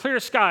us with clear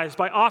skies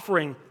by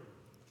offering,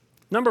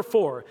 number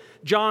 4,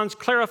 John's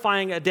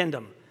clarifying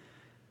addendum.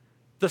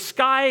 The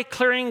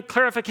sky-clearing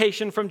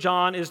clarification from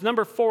John is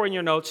number 4 in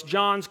your notes,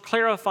 John's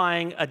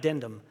clarifying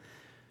addendum.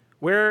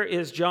 Where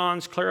is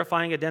John's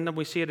clarifying addendum?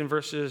 We see it in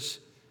verses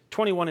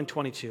 21 and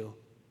 22,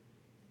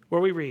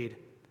 where we read,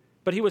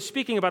 "But he was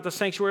speaking about the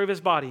sanctuary of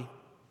his body.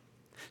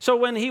 So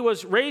when he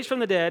was raised from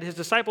the dead, his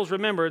disciples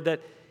remembered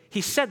that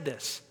he said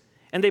this,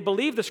 and they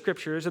believed the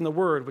scriptures and the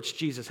word which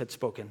Jesus had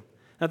spoken."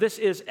 Now this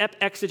is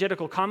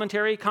exegetical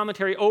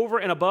commentary over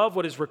and above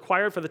what is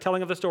required for the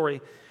telling of the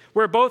story.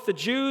 Where both the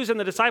Jews and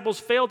the disciples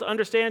failed to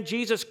understand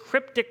Jesus'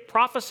 cryptic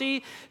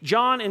prophecy,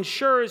 John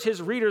ensures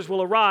his readers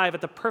will arrive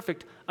at the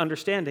perfect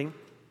understanding.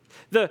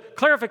 The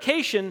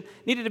clarification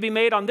needed to be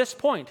made on this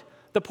point,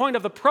 the point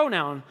of the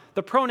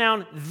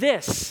pronoun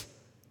this.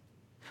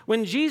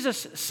 When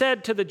Jesus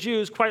said to the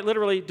Jews, quite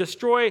literally,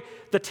 destroy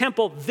the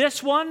temple,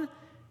 this one,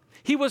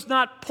 he was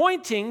not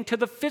pointing to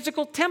the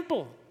physical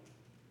temple.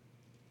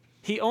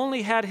 He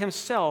only had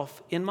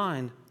himself in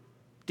mind.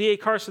 D.A.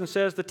 Carson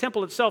says the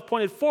temple itself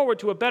pointed forward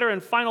to a better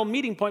and final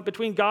meeting point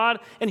between God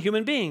and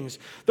human beings.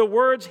 The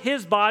words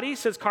his body,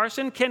 says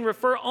Carson, can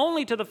refer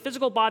only to the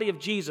physical body of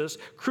Jesus,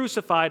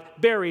 crucified,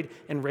 buried,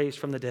 and raised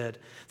from the dead.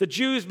 The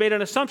Jews made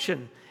an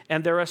assumption,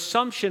 and their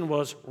assumption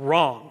was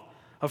wrong.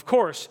 Of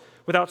course,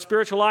 without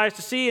spiritual eyes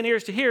to see and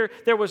ears to hear,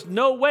 there was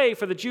no way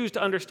for the Jews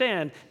to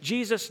understand.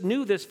 Jesus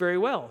knew this very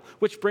well,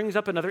 which brings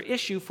up another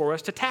issue for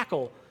us to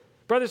tackle.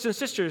 Brothers and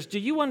sisters, do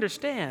you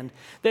understand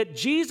that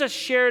Jesus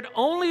shared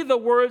only the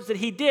words that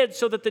he did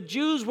so that the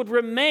Jews would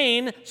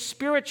remain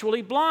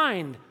spiritually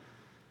blind?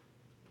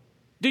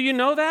 Do you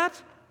know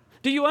that?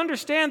 Do you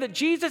understand that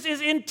Jesus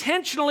is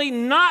intentionally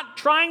not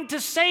trying to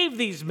save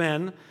these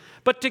men,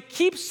 but to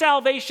keep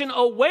salvation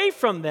away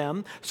from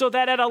them so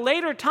that at a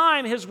later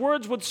time his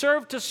words would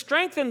serve to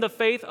strengthen the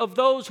faith of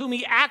those whom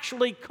he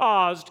actually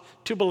caused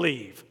to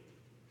believe?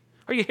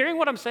 Are you hearing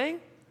what I'm saying?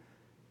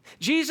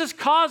 Jesus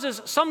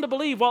causes some to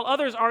believe while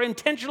others are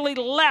intentionally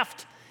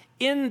left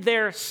in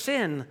their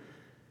sin.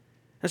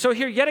 And so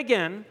here yet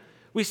again,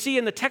 we see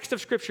in the text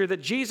of Scripture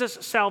that Jesus'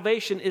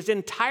 salvation is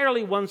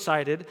entirely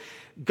one-sided,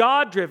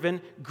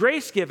 God-driven,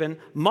 grace-given,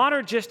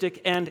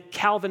 monergistic, and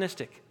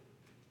Calvinistic.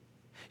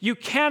 You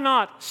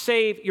cannot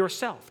save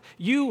yourself.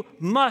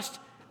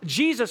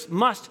 Jesus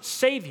must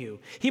save you.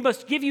 He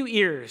must give you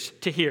ears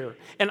to hear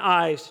and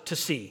eyes to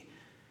see.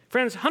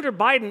 Friends, Hunter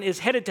Biden is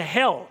headed to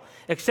hell,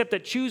 except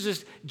that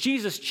Jesus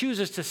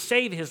chooses to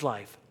save his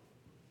life.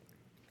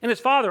 And his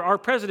father, our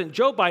president,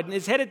 Joe Biden,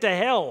 is headed to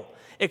hell,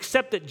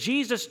 except that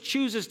Jesus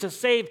chooses to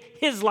save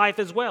his life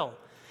as well.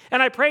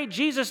 And I pray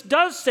Jesus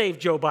does save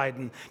Joe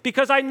Biden,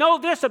 because I know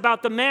this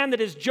about the man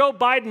that is Joe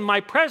Biden, my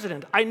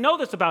president. I know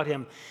this about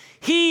him.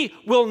 He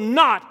will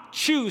not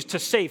choose to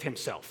save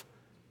himself.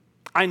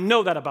 I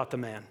know that about the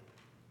man.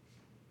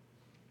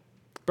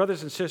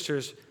 Brothers and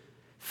sisters,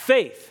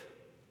 faith,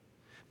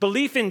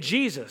 belief in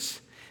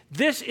Jesus,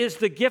 this is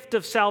the gift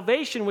of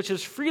salvation which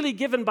is freely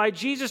given by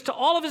Jesus to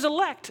all of his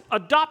elect,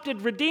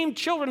 adopted, redeemed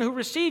children who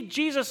receive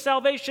Jesus'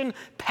 salvation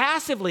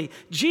passively.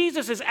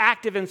 Jesus is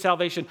active in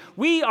salvation.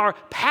 We are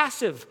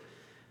passive.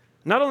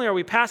 Not only are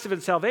we passive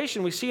in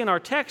salvation, we see in our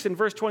text in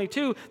verse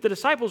 22, the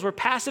disciples were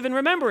passive in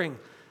remembering.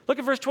 Look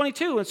at verse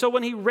 22. And so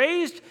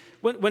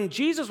when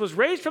Jesus was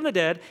raised from the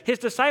dead, his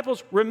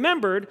disciples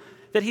remembered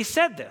that he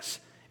said this,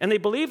 and they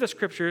believed the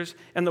scriptures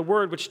and the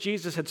word which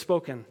Jesus had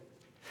spoken.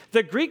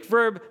 The Greek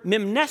verb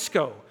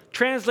mimnesko,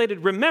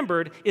 translated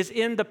remembered, is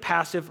in the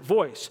passive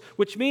voice,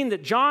 which means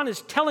that John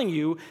is telling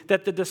you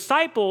that the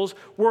disciples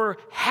were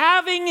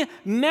having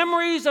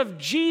memories of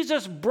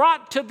Jesus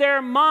brought to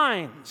their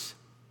minds.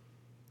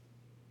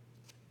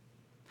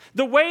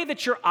 The way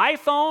that your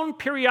iPhone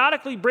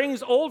periodically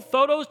brings old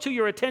photos to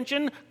your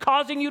attention,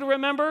 causing you to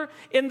remember,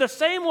 in the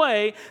same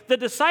way, the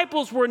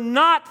disciples were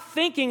not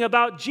thinking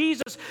about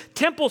Jesus'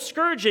 temple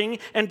scourging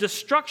and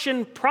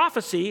destruction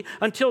prophecy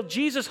until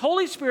Jesus'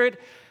 Holy Spirit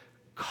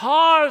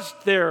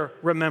caused their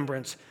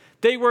remembrance.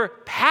 They were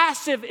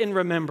passive in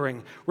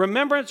remembering.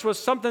 Remembrance was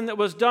something that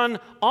was done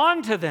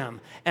onto them,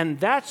 and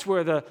that's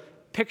where the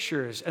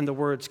pictures and the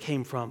words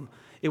came from.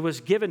 It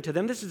was given to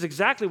them. This is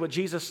exactly what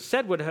Jesus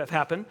said would have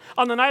happened.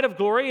 On the night of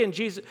glory, and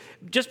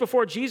just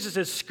before Jesus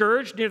is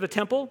scourged near the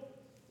temple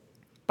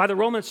by the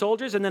Roman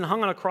soldiers and then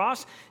hung on a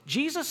cross,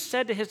 Jesus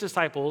said to his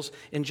disciples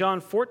in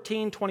John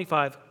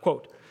 14:25,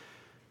 quote,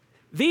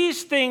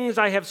 "These things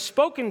I have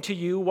spoken to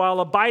you while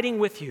abiding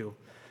with you,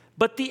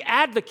 but the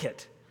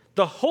advocate,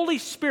 the Holy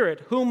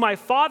Spirit, whom my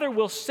Father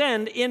will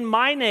send in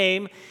my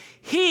name,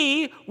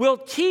 he will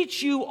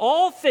teach you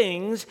all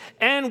things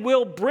and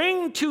will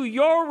bring to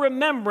your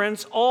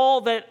remembrance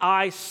all that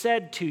I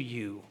said to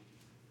you."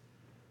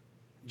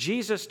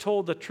 Jesus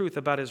told the truth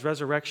about his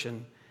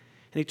resurrection,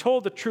 and he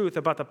told the truth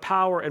about the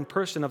power and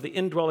person of the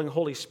indwelling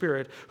Holy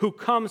Spirit who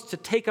comes to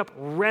take up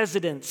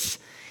residence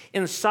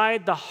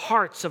inside the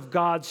hearts of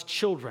God's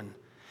children.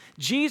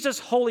 Jesus'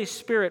 Holy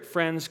Spirit,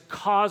 friends,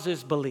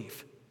 causes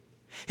belief.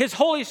 His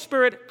Holy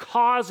Spirit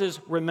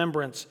causes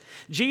remembrance.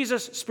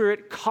 Jesus'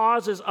 Spirit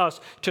causes us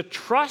to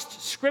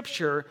trust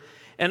Scripture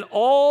and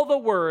all the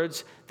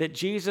words that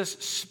Jesus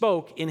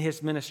spoke in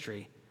his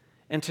ministry,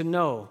 and to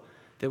know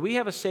that we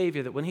have a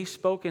Savior that when he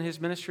spoke in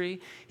his ministry,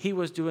 he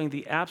was doing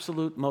the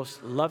absolute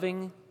most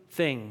loving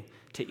thing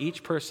to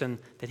each person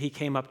that he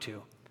came up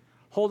to.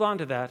 Hold on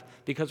to that,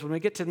 because when we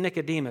get to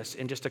Nicodemus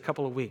in just a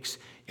couple of weeks,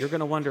 you're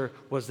going to wonder,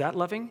 was that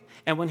loving?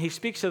 And when he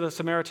speaks to the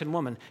Samaritan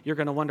woman, you're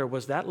going to wonder,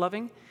 was that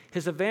loving?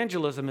 His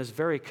evangelism is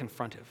very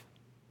confrontive.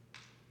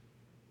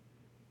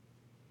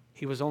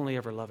 He was only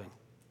ever loving.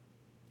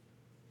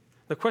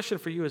 The question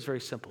for you is very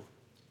simple.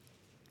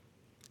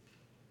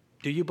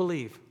 Do you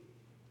believe?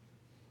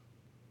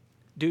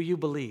 Do you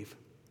believe?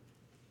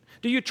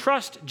 Do you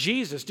trust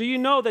Jesus? Do you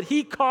know that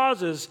he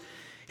causes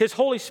his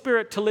Holy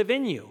Spirit to live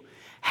in you?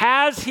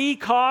 Has he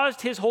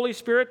caused his Holy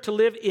Spirit to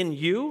live in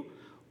you?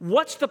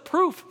 What's the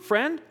proof,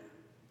 friend?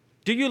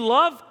 Do you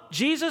love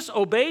Jesus,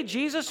 obey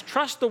Jesus,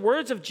 trust the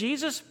words of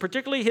Jesus,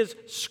 particularly his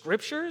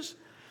scriptures?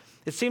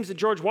 It seems that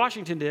George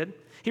Washington did.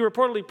 He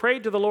reportedly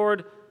prayed to the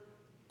Lord,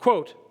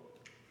 quote,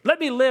 "Let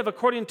me live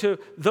according to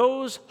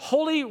those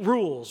holy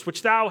rules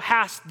which thou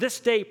hast this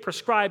day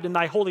prescribed in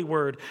thy holy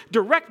word.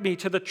 Direct me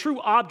to the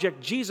true object,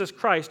 Jesus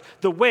Christ,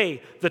 the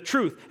way, the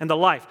truth, and the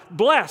life.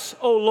 Bless,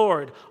 O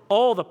Lord,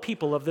 all the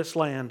people of this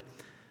land."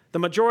 The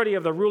majority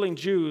of the ruling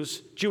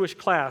Jewish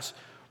class,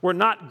 were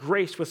not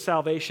graced with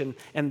salvation,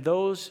 and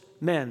those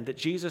men that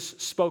Jesus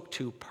spoke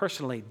to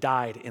personally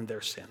died in their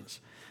sins.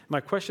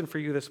 My question for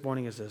you this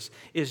morning is this: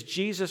 is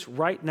Jesus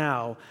right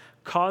now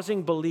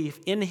causing belief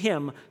in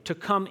him to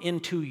come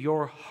into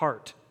your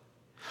heart?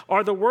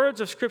 Are the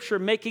words of Scripture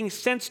making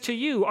sense to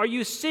you? Are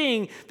you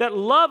seeing that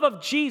love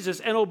of Jesus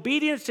and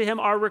obedience to him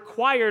are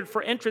required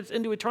for entrance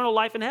into eternal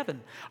life in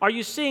heaven? Are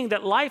you seeing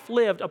that life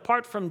lived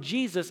apart from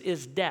Jesus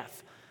is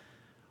death?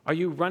 Are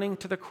you running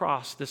to the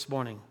cross this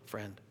morning,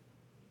 friend?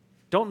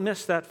 Don't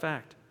miss that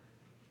fact.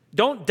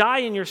 Don't die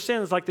in your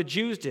sins like the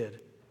Jews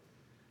did,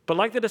 but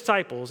like the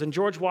disciples and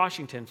George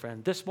Washington,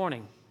 friend, this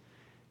morning,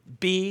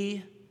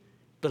 be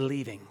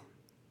believing.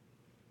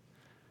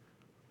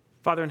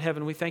 Father in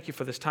heaven, we thank you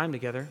for this time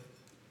together,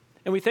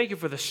 and we thank you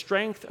for the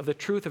strength of the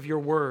truth of your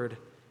word,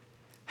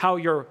 how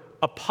your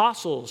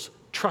apostles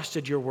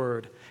trusted your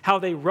word, how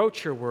they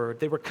wrote your word.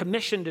 They were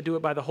commissioned to do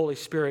it by the Holy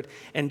Spirit,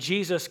 and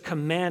Jesus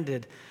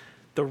commanded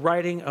the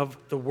writing of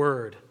the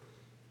word.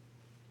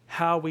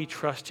 How we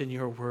trust in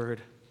your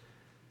word.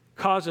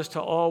 Cause us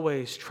to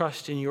always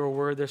trust in your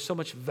word. There's so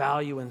much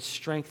value and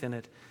strength in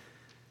it.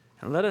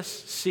 And let us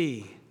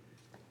see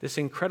this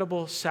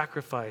incredible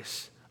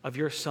sacrifice of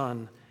your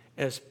Son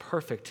as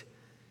perfect,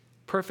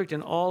 perfect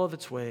in all of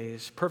its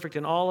ways, perfect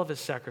in all of his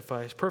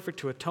sacrifice, perfect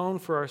to atone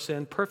for our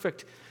sin,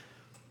 perfect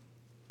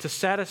to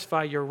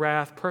satisfy your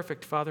wrath,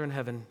 perfect, Father in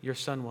heaven, your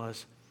Son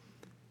was,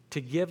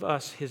 to give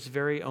us his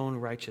very own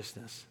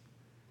righteousness.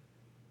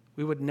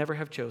 We would never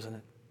have chosen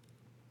it.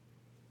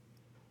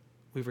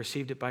 We've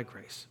received it by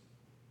grace.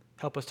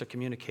 Help us to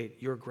communicate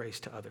your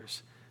grace to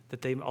others,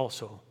 that they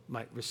also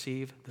might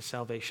receive the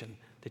salvation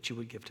that you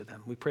would give to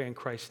them. We pray in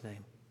Christ's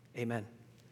name. Amen.